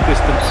that is from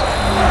distance.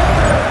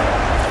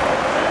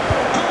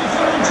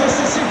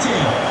 Manchester City.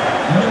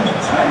 Number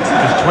 20.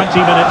 There's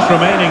 20 minutes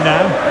remaining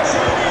now.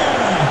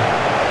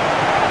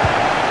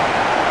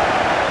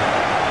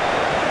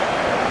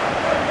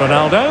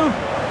 Ronaldo.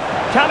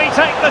 Can he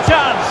take the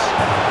chance?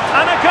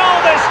 And a goal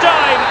this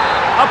time.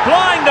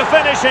 Applying the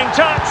finishing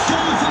touch.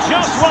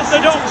 Just what the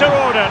doctor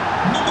ordered.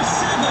 Number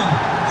 7,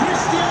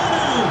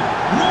 Cristiano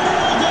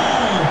Ronaldo.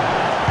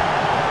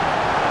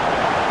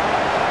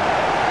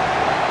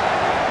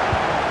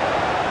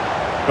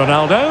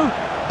 Ronaldo.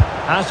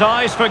 Has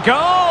eyes for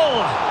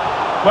goal.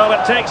 Well,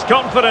 it takes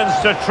confidence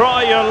to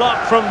try your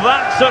luck from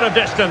that sort of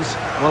distance.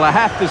 Well, I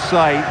have to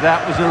say,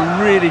 that was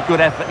a really good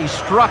effort. He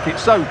struck it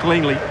so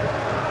cleanly.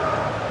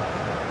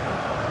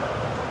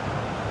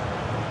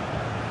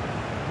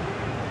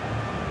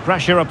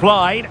 Pressure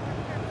applied.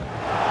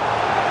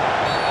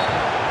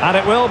 And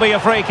it will be a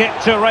free kick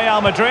to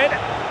Real Madrid.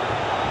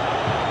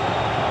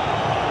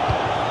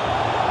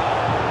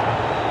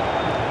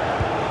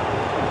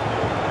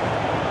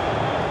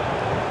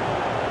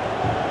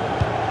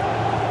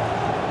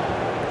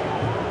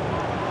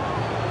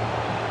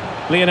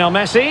 Lionel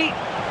Messi.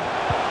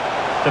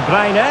 De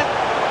Bruyne.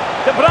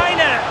 De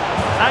Bruyne.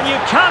 And you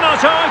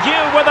cannot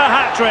argue with a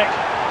hat-trick.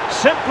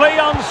 Simply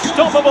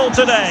unstoppable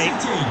today.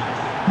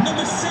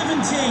 Number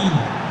 17,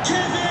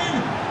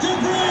 Kevin De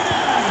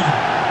Bruyne.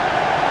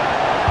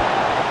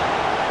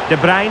 De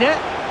Bruyne.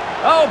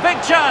 Oh, big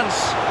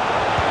chance.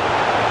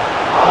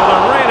 Well,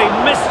 a really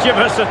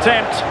mischievous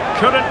attempt.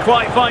 Couldn't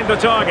quite find the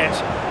target.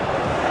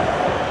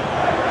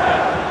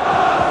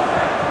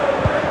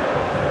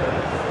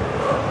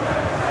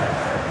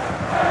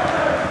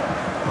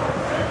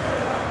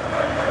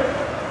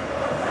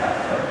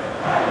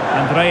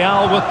 And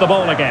Real with the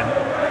ball again.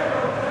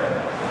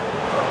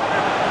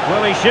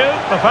 Will he shoot?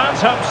 The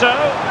fans hope so.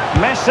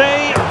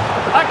 Messi.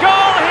 A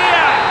goal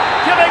here,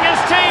 giving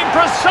his team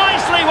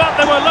precisely what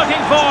they were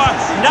looking for.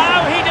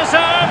 Now he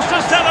deserves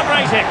to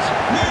celebrate it.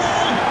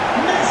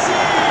 Messi.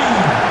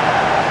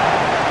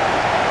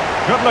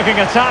 Good-looking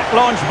attack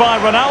launched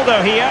by Ronaldo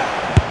here.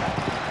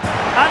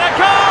 And a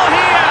goal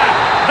here.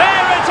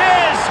 There it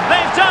is.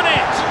 They've done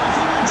it.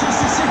 For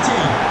Manchester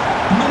City,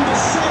 number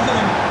 7,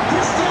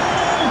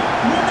 Cristiano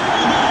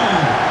Ronaldo.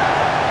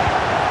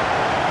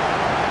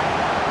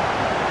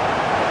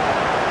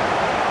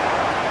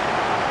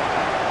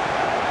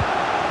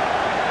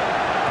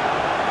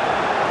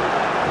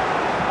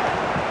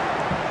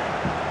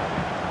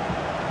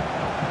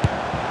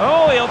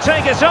 Oh, he'll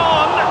take it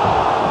on.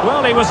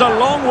 Well, he was a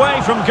long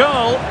way from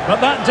goal, but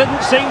that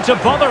didn't seem to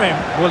bother him.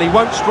 Well, he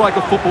won't strike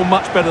a football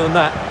much better than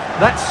that.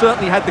 That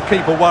certainly had the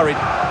keeper worried.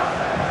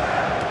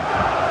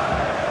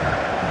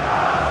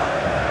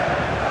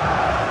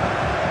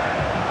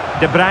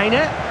 De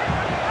Bruyne.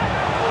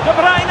 De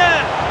Bruyne.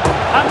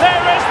 And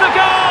there is the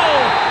goal.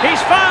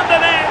 He's found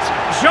the net.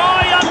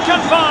 Joy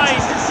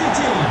unconfined. Manchester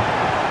City,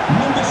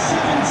 number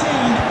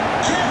 17,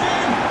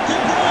 Kevin De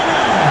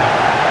Bruyne.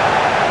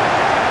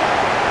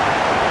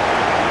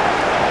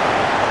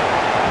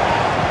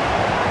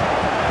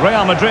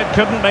 Real Madrid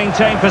couldn't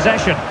maintain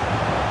possession.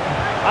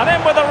 And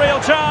in with a real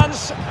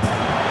chance.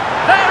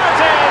 There it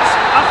is.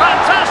 A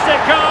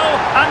fantastic goal.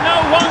 And no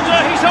wonder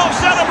he's off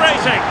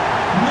celebrating.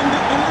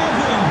 Number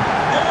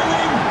 11,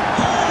 Erling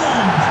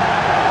Haaland.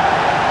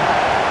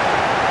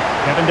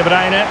 Kevin De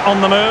Bruyne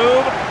on the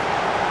move.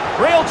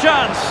 Real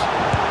chance.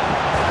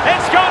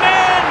 It's gone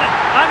in.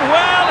 And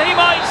well, he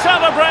might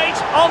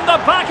celebrate on the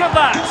back of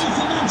that. Goal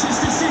for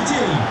Manchester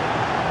City,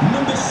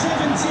 number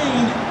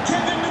 17,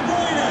 Kevin De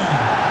Bruyne.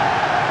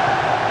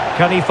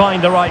 Can he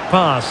find the right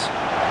pass?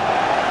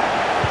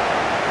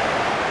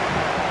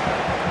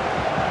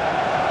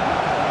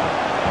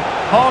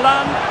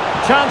 Haaland,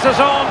 chances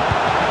on.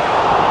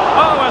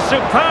 Oh, a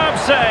superb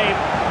save.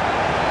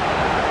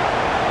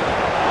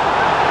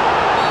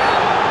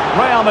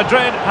 Real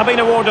Madrid have been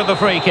awarded the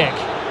free kick.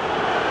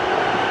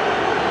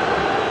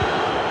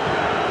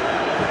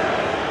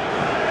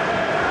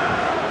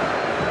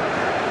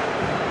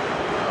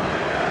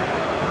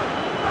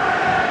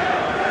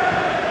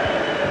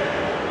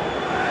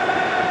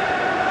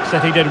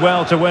 City did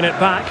well to win it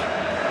back.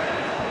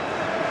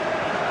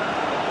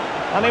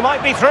 And he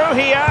might be through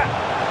here.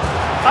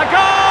 A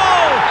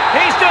goal!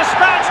 He's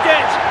dispatched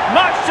it,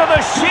 much to the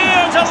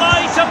sheer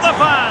delight of the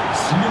fans.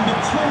 Number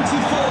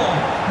 24,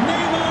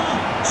 Neymar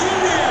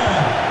Jr.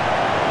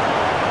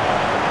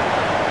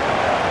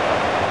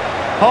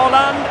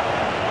 Haaland.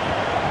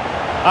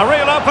 A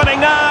real opening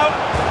now.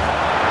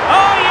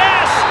 Oh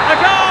yes, a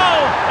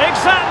goal!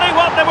 Exactly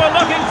what they were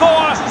looking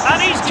for,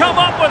 and he's come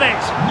up with it.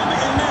 Number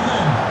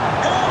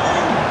 11,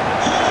 Erling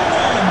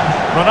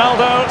Haaland.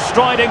 Ronaldo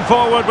striding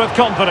forward with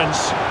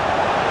confidence.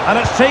 And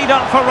it's teed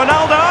up for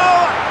Ronaldo.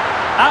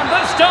 And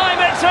this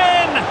time it's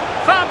in.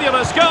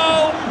 Fabulous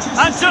goal.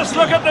 And just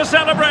look at the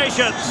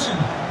celebrations.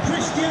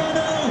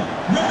 Cristiano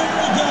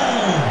Ronaldo.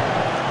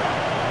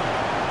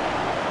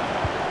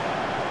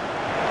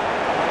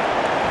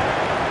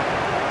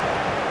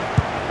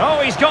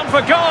 Oh, he's gone for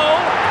goal.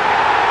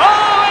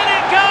 Oh, in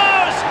it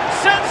goes.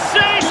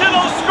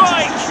 Sensational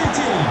strike.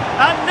 City,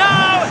 And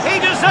now he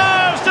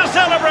deserves to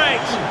celebrate.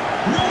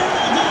 Ronaldo.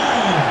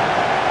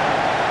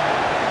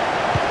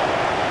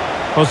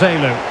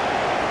 Joselu.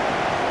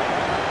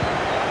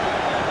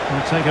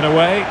 Will take it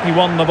away. He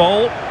won the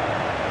ball.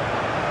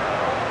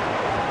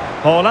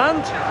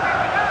 Holland.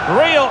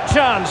 Real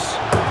chance.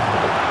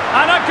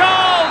 And a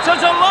goal to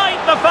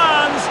delight the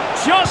fans.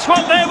 Just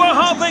what they were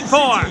hoping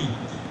for.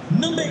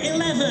 Number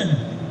 11,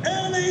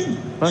 Erling.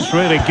 That's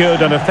really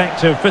good and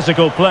effective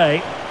physical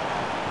play.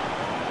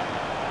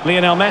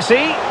 Lionel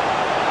Messi.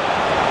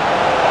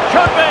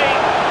 Could be.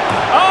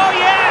 Oh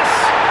yes,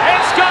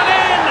 it's gone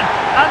in.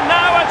 And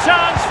now a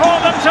chance for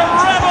them to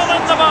revel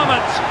in the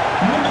moment.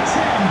 Number 10,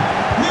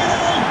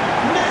 Lionel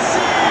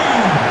Messi.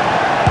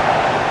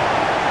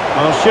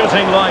 Well,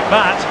 shooting like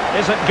that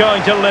isn't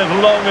going to live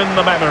long in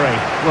the memory.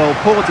 Well,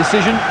 poor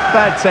decision,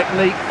 bad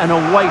technique, and a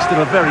waste of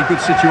a very good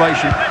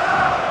situation.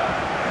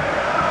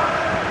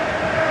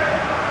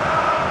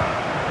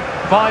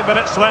 5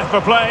 minutes left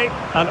for play,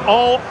 and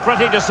all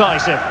pretty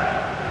decisive.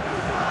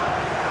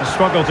 A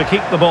struggle to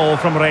keep the ball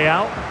from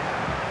Real.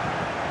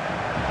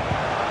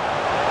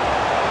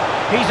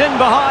 He's in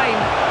behind.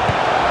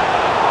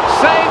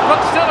 Saved,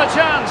 but still a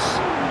chance.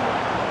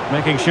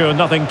 Making sure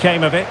nothing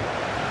came of it.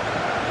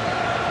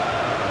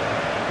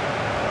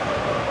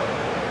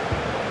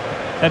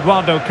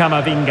 Eduardo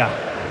Camavinga.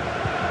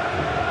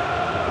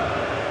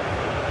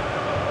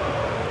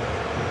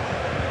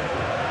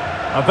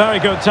 A very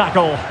good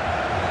tackle.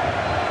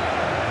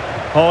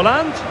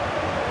 Holland.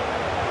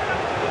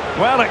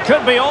 Well, it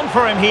could be on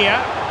for him here.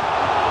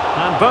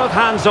 And both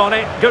hands on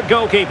it. Good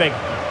goalkeeping.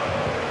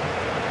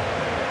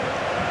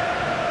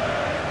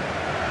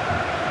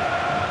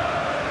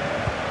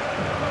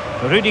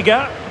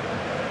 Rudiger.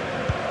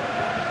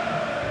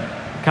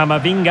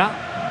 Camavinga.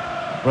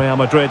 Real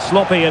Madrid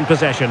sloppy in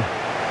possession.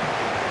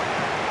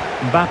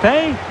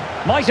 Mbappe.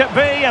 Might it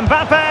be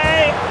Mbappe?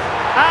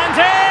 And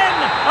in!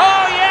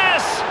 Oh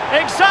yes!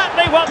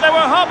 Exactly what they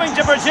were hoping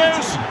to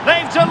produce.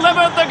 They've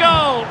delivered the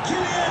goal.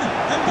 Kylian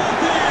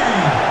Mbappe.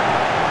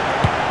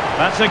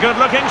 That's a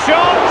good-looking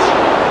shot.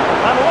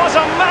 And what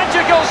a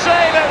magical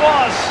save it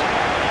was.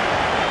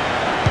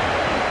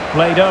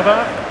 Played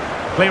over.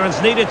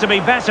 Clearance needed to be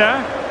better.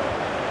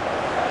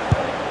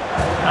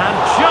 And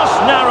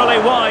just narrowly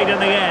wide in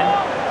the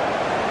end.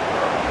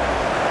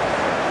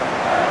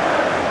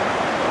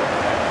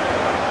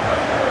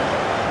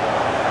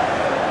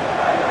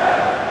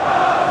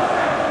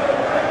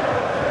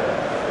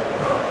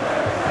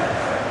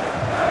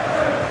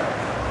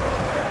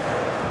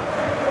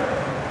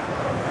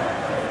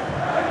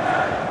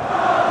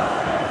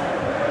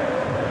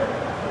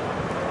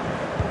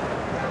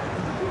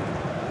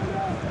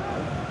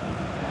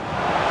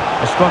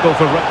 A struggle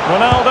for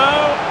Ronaldo.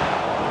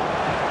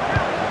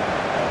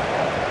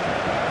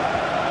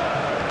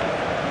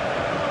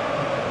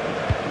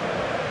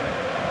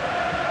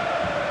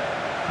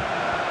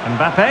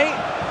 Mbappe.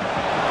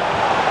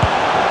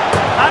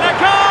 And a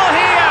goal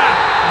here!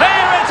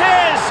 There it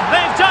is!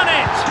 They've done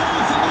it!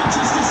 Goal for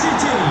Manchester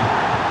City.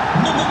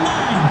 Number 9,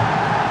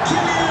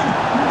 Kylian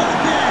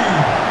Mbappe.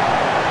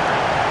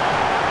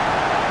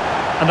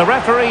 And the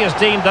referee has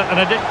deemed that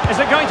Is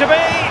it going to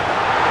be?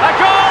 A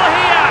goal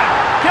here!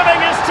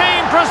 Giving his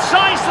team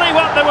precisely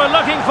what they were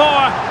looking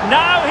for.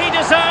 Now he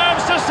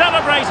deserves to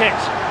celebrate it.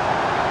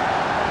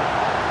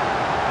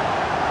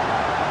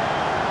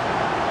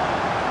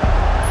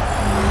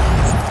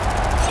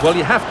 Well,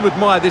 you have to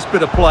admire this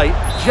bit of play.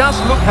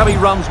 Just look how he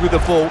runs with the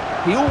ball.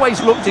 He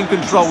always looked in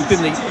control,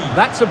 didn't he?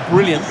 That's a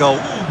brilliant goal.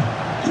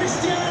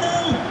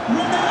 Cristiano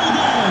Ronaldo.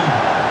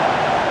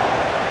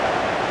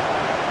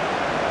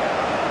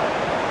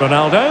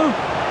 Ronaldo.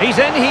 He's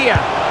in here.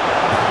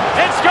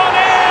 It's gone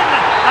in!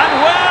 And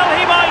well,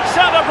 he might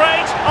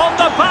celebrate on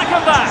the back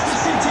of that.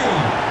 City.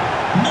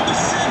 Number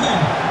 7,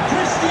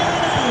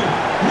 Cristiano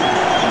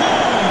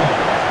Ronaldo.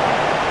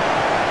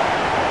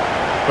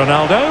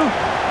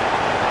 Ronaldo.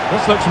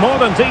 This looks more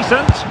than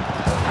decent.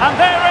 And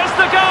there is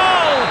the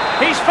goal!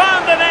 He's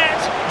found the net.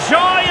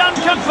 Joy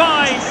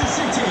unconfined.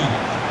 Manchester City.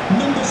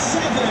 Number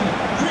 7,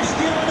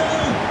 Cristiano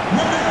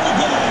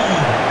Ronaldo.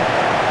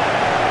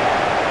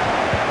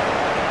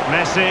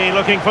 Messi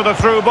looking for the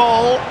through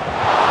ball.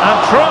 And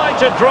tried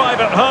to drive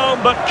it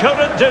home, but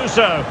couldn't do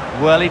so.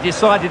 Well, he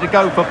decided to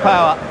go for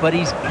power, but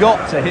he's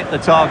got to hit the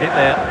target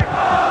there.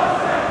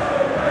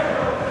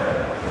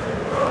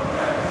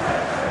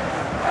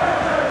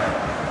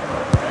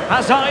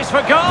 Has eyes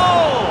for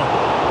goal.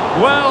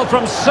 Well,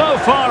 from so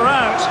far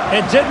out,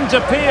 it didn't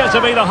appear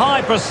to be the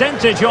high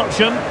percentage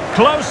option.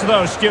 Close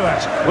though,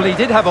 Stuart. Well, he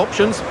did have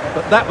options,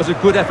 but that was a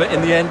good effort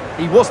in the end.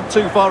 He wasn't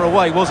too far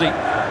away, was he?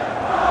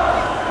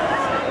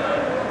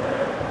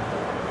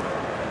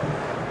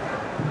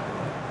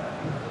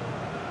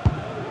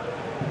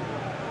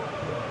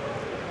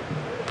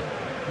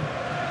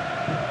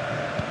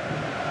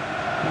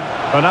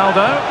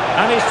 Ronaldo,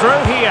 and he's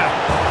through here.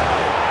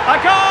 A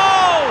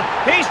goal!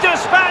 He's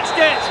dispatched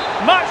it,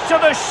 much to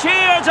the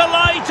sheer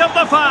delight of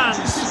the fans.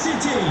 Manchester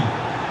City.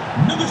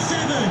 Number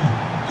 7,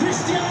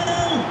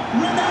 Cristiano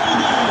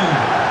Ronaldo.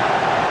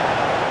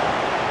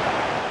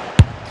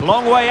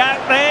 Long way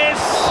out this.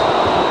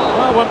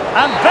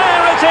 And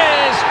there it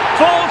is,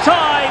 full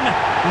time.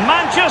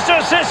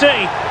 Manchester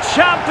City,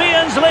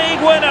 Champions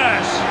League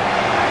winners.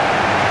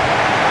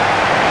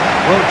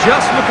 Well,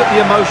 just look at the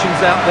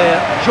emotions out there.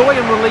 Joy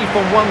and relief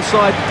on one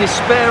side,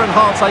 despair and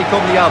heartache on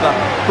the other.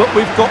 But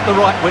we've got the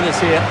right winners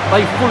here.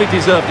 They fully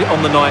deserved it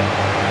on the night.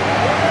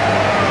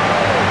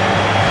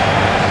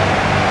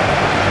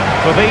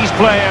 For these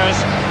players,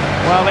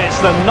 well, it's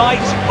the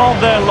night of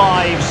their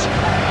lives,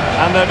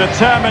 and they're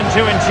determined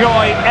to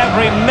enjoy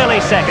every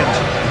millisecond.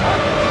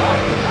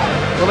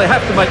 Well, they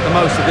have to make the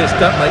most of this,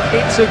 don't they?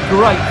 It's a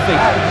great feat.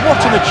 What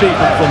an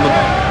achievement from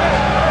them.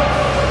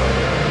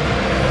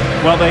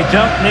 Well, they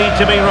don't need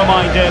to be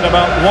reminded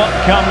about what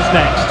comes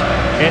next.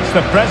 It's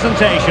the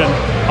presentation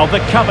of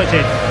the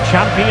coveted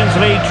Champions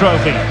League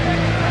trophy.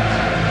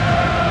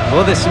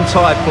 Well, there's some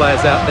tired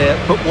players out there,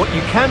 but what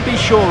you can be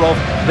sure of,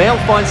 they'll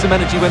find some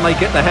energy when they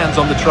get their hands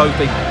on the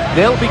trophy.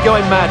 They'll be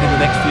going mad in the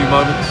next few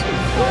moments.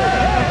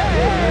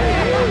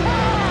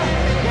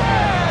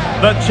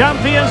 The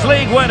Champions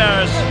League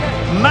winners,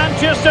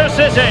 Manchester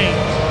City.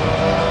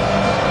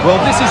 Well,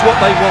 this is what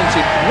they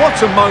wanted. What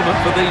a moment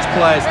for these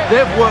players.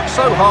 They've worked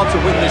so hard to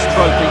win this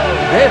trophy.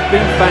 They've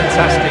been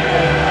fantastic.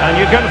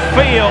 And you can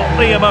feel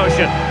the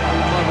emotion.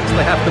 Moments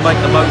they have to make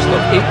the most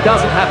of. It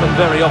doesn't happen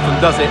very often,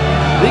 does it?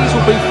 These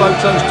will be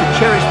photos to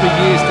cherish for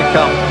years to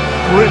come.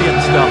 Brilliant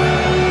stuff.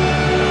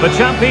 The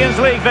Champions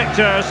League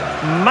victors,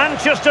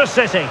 Manchester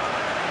City.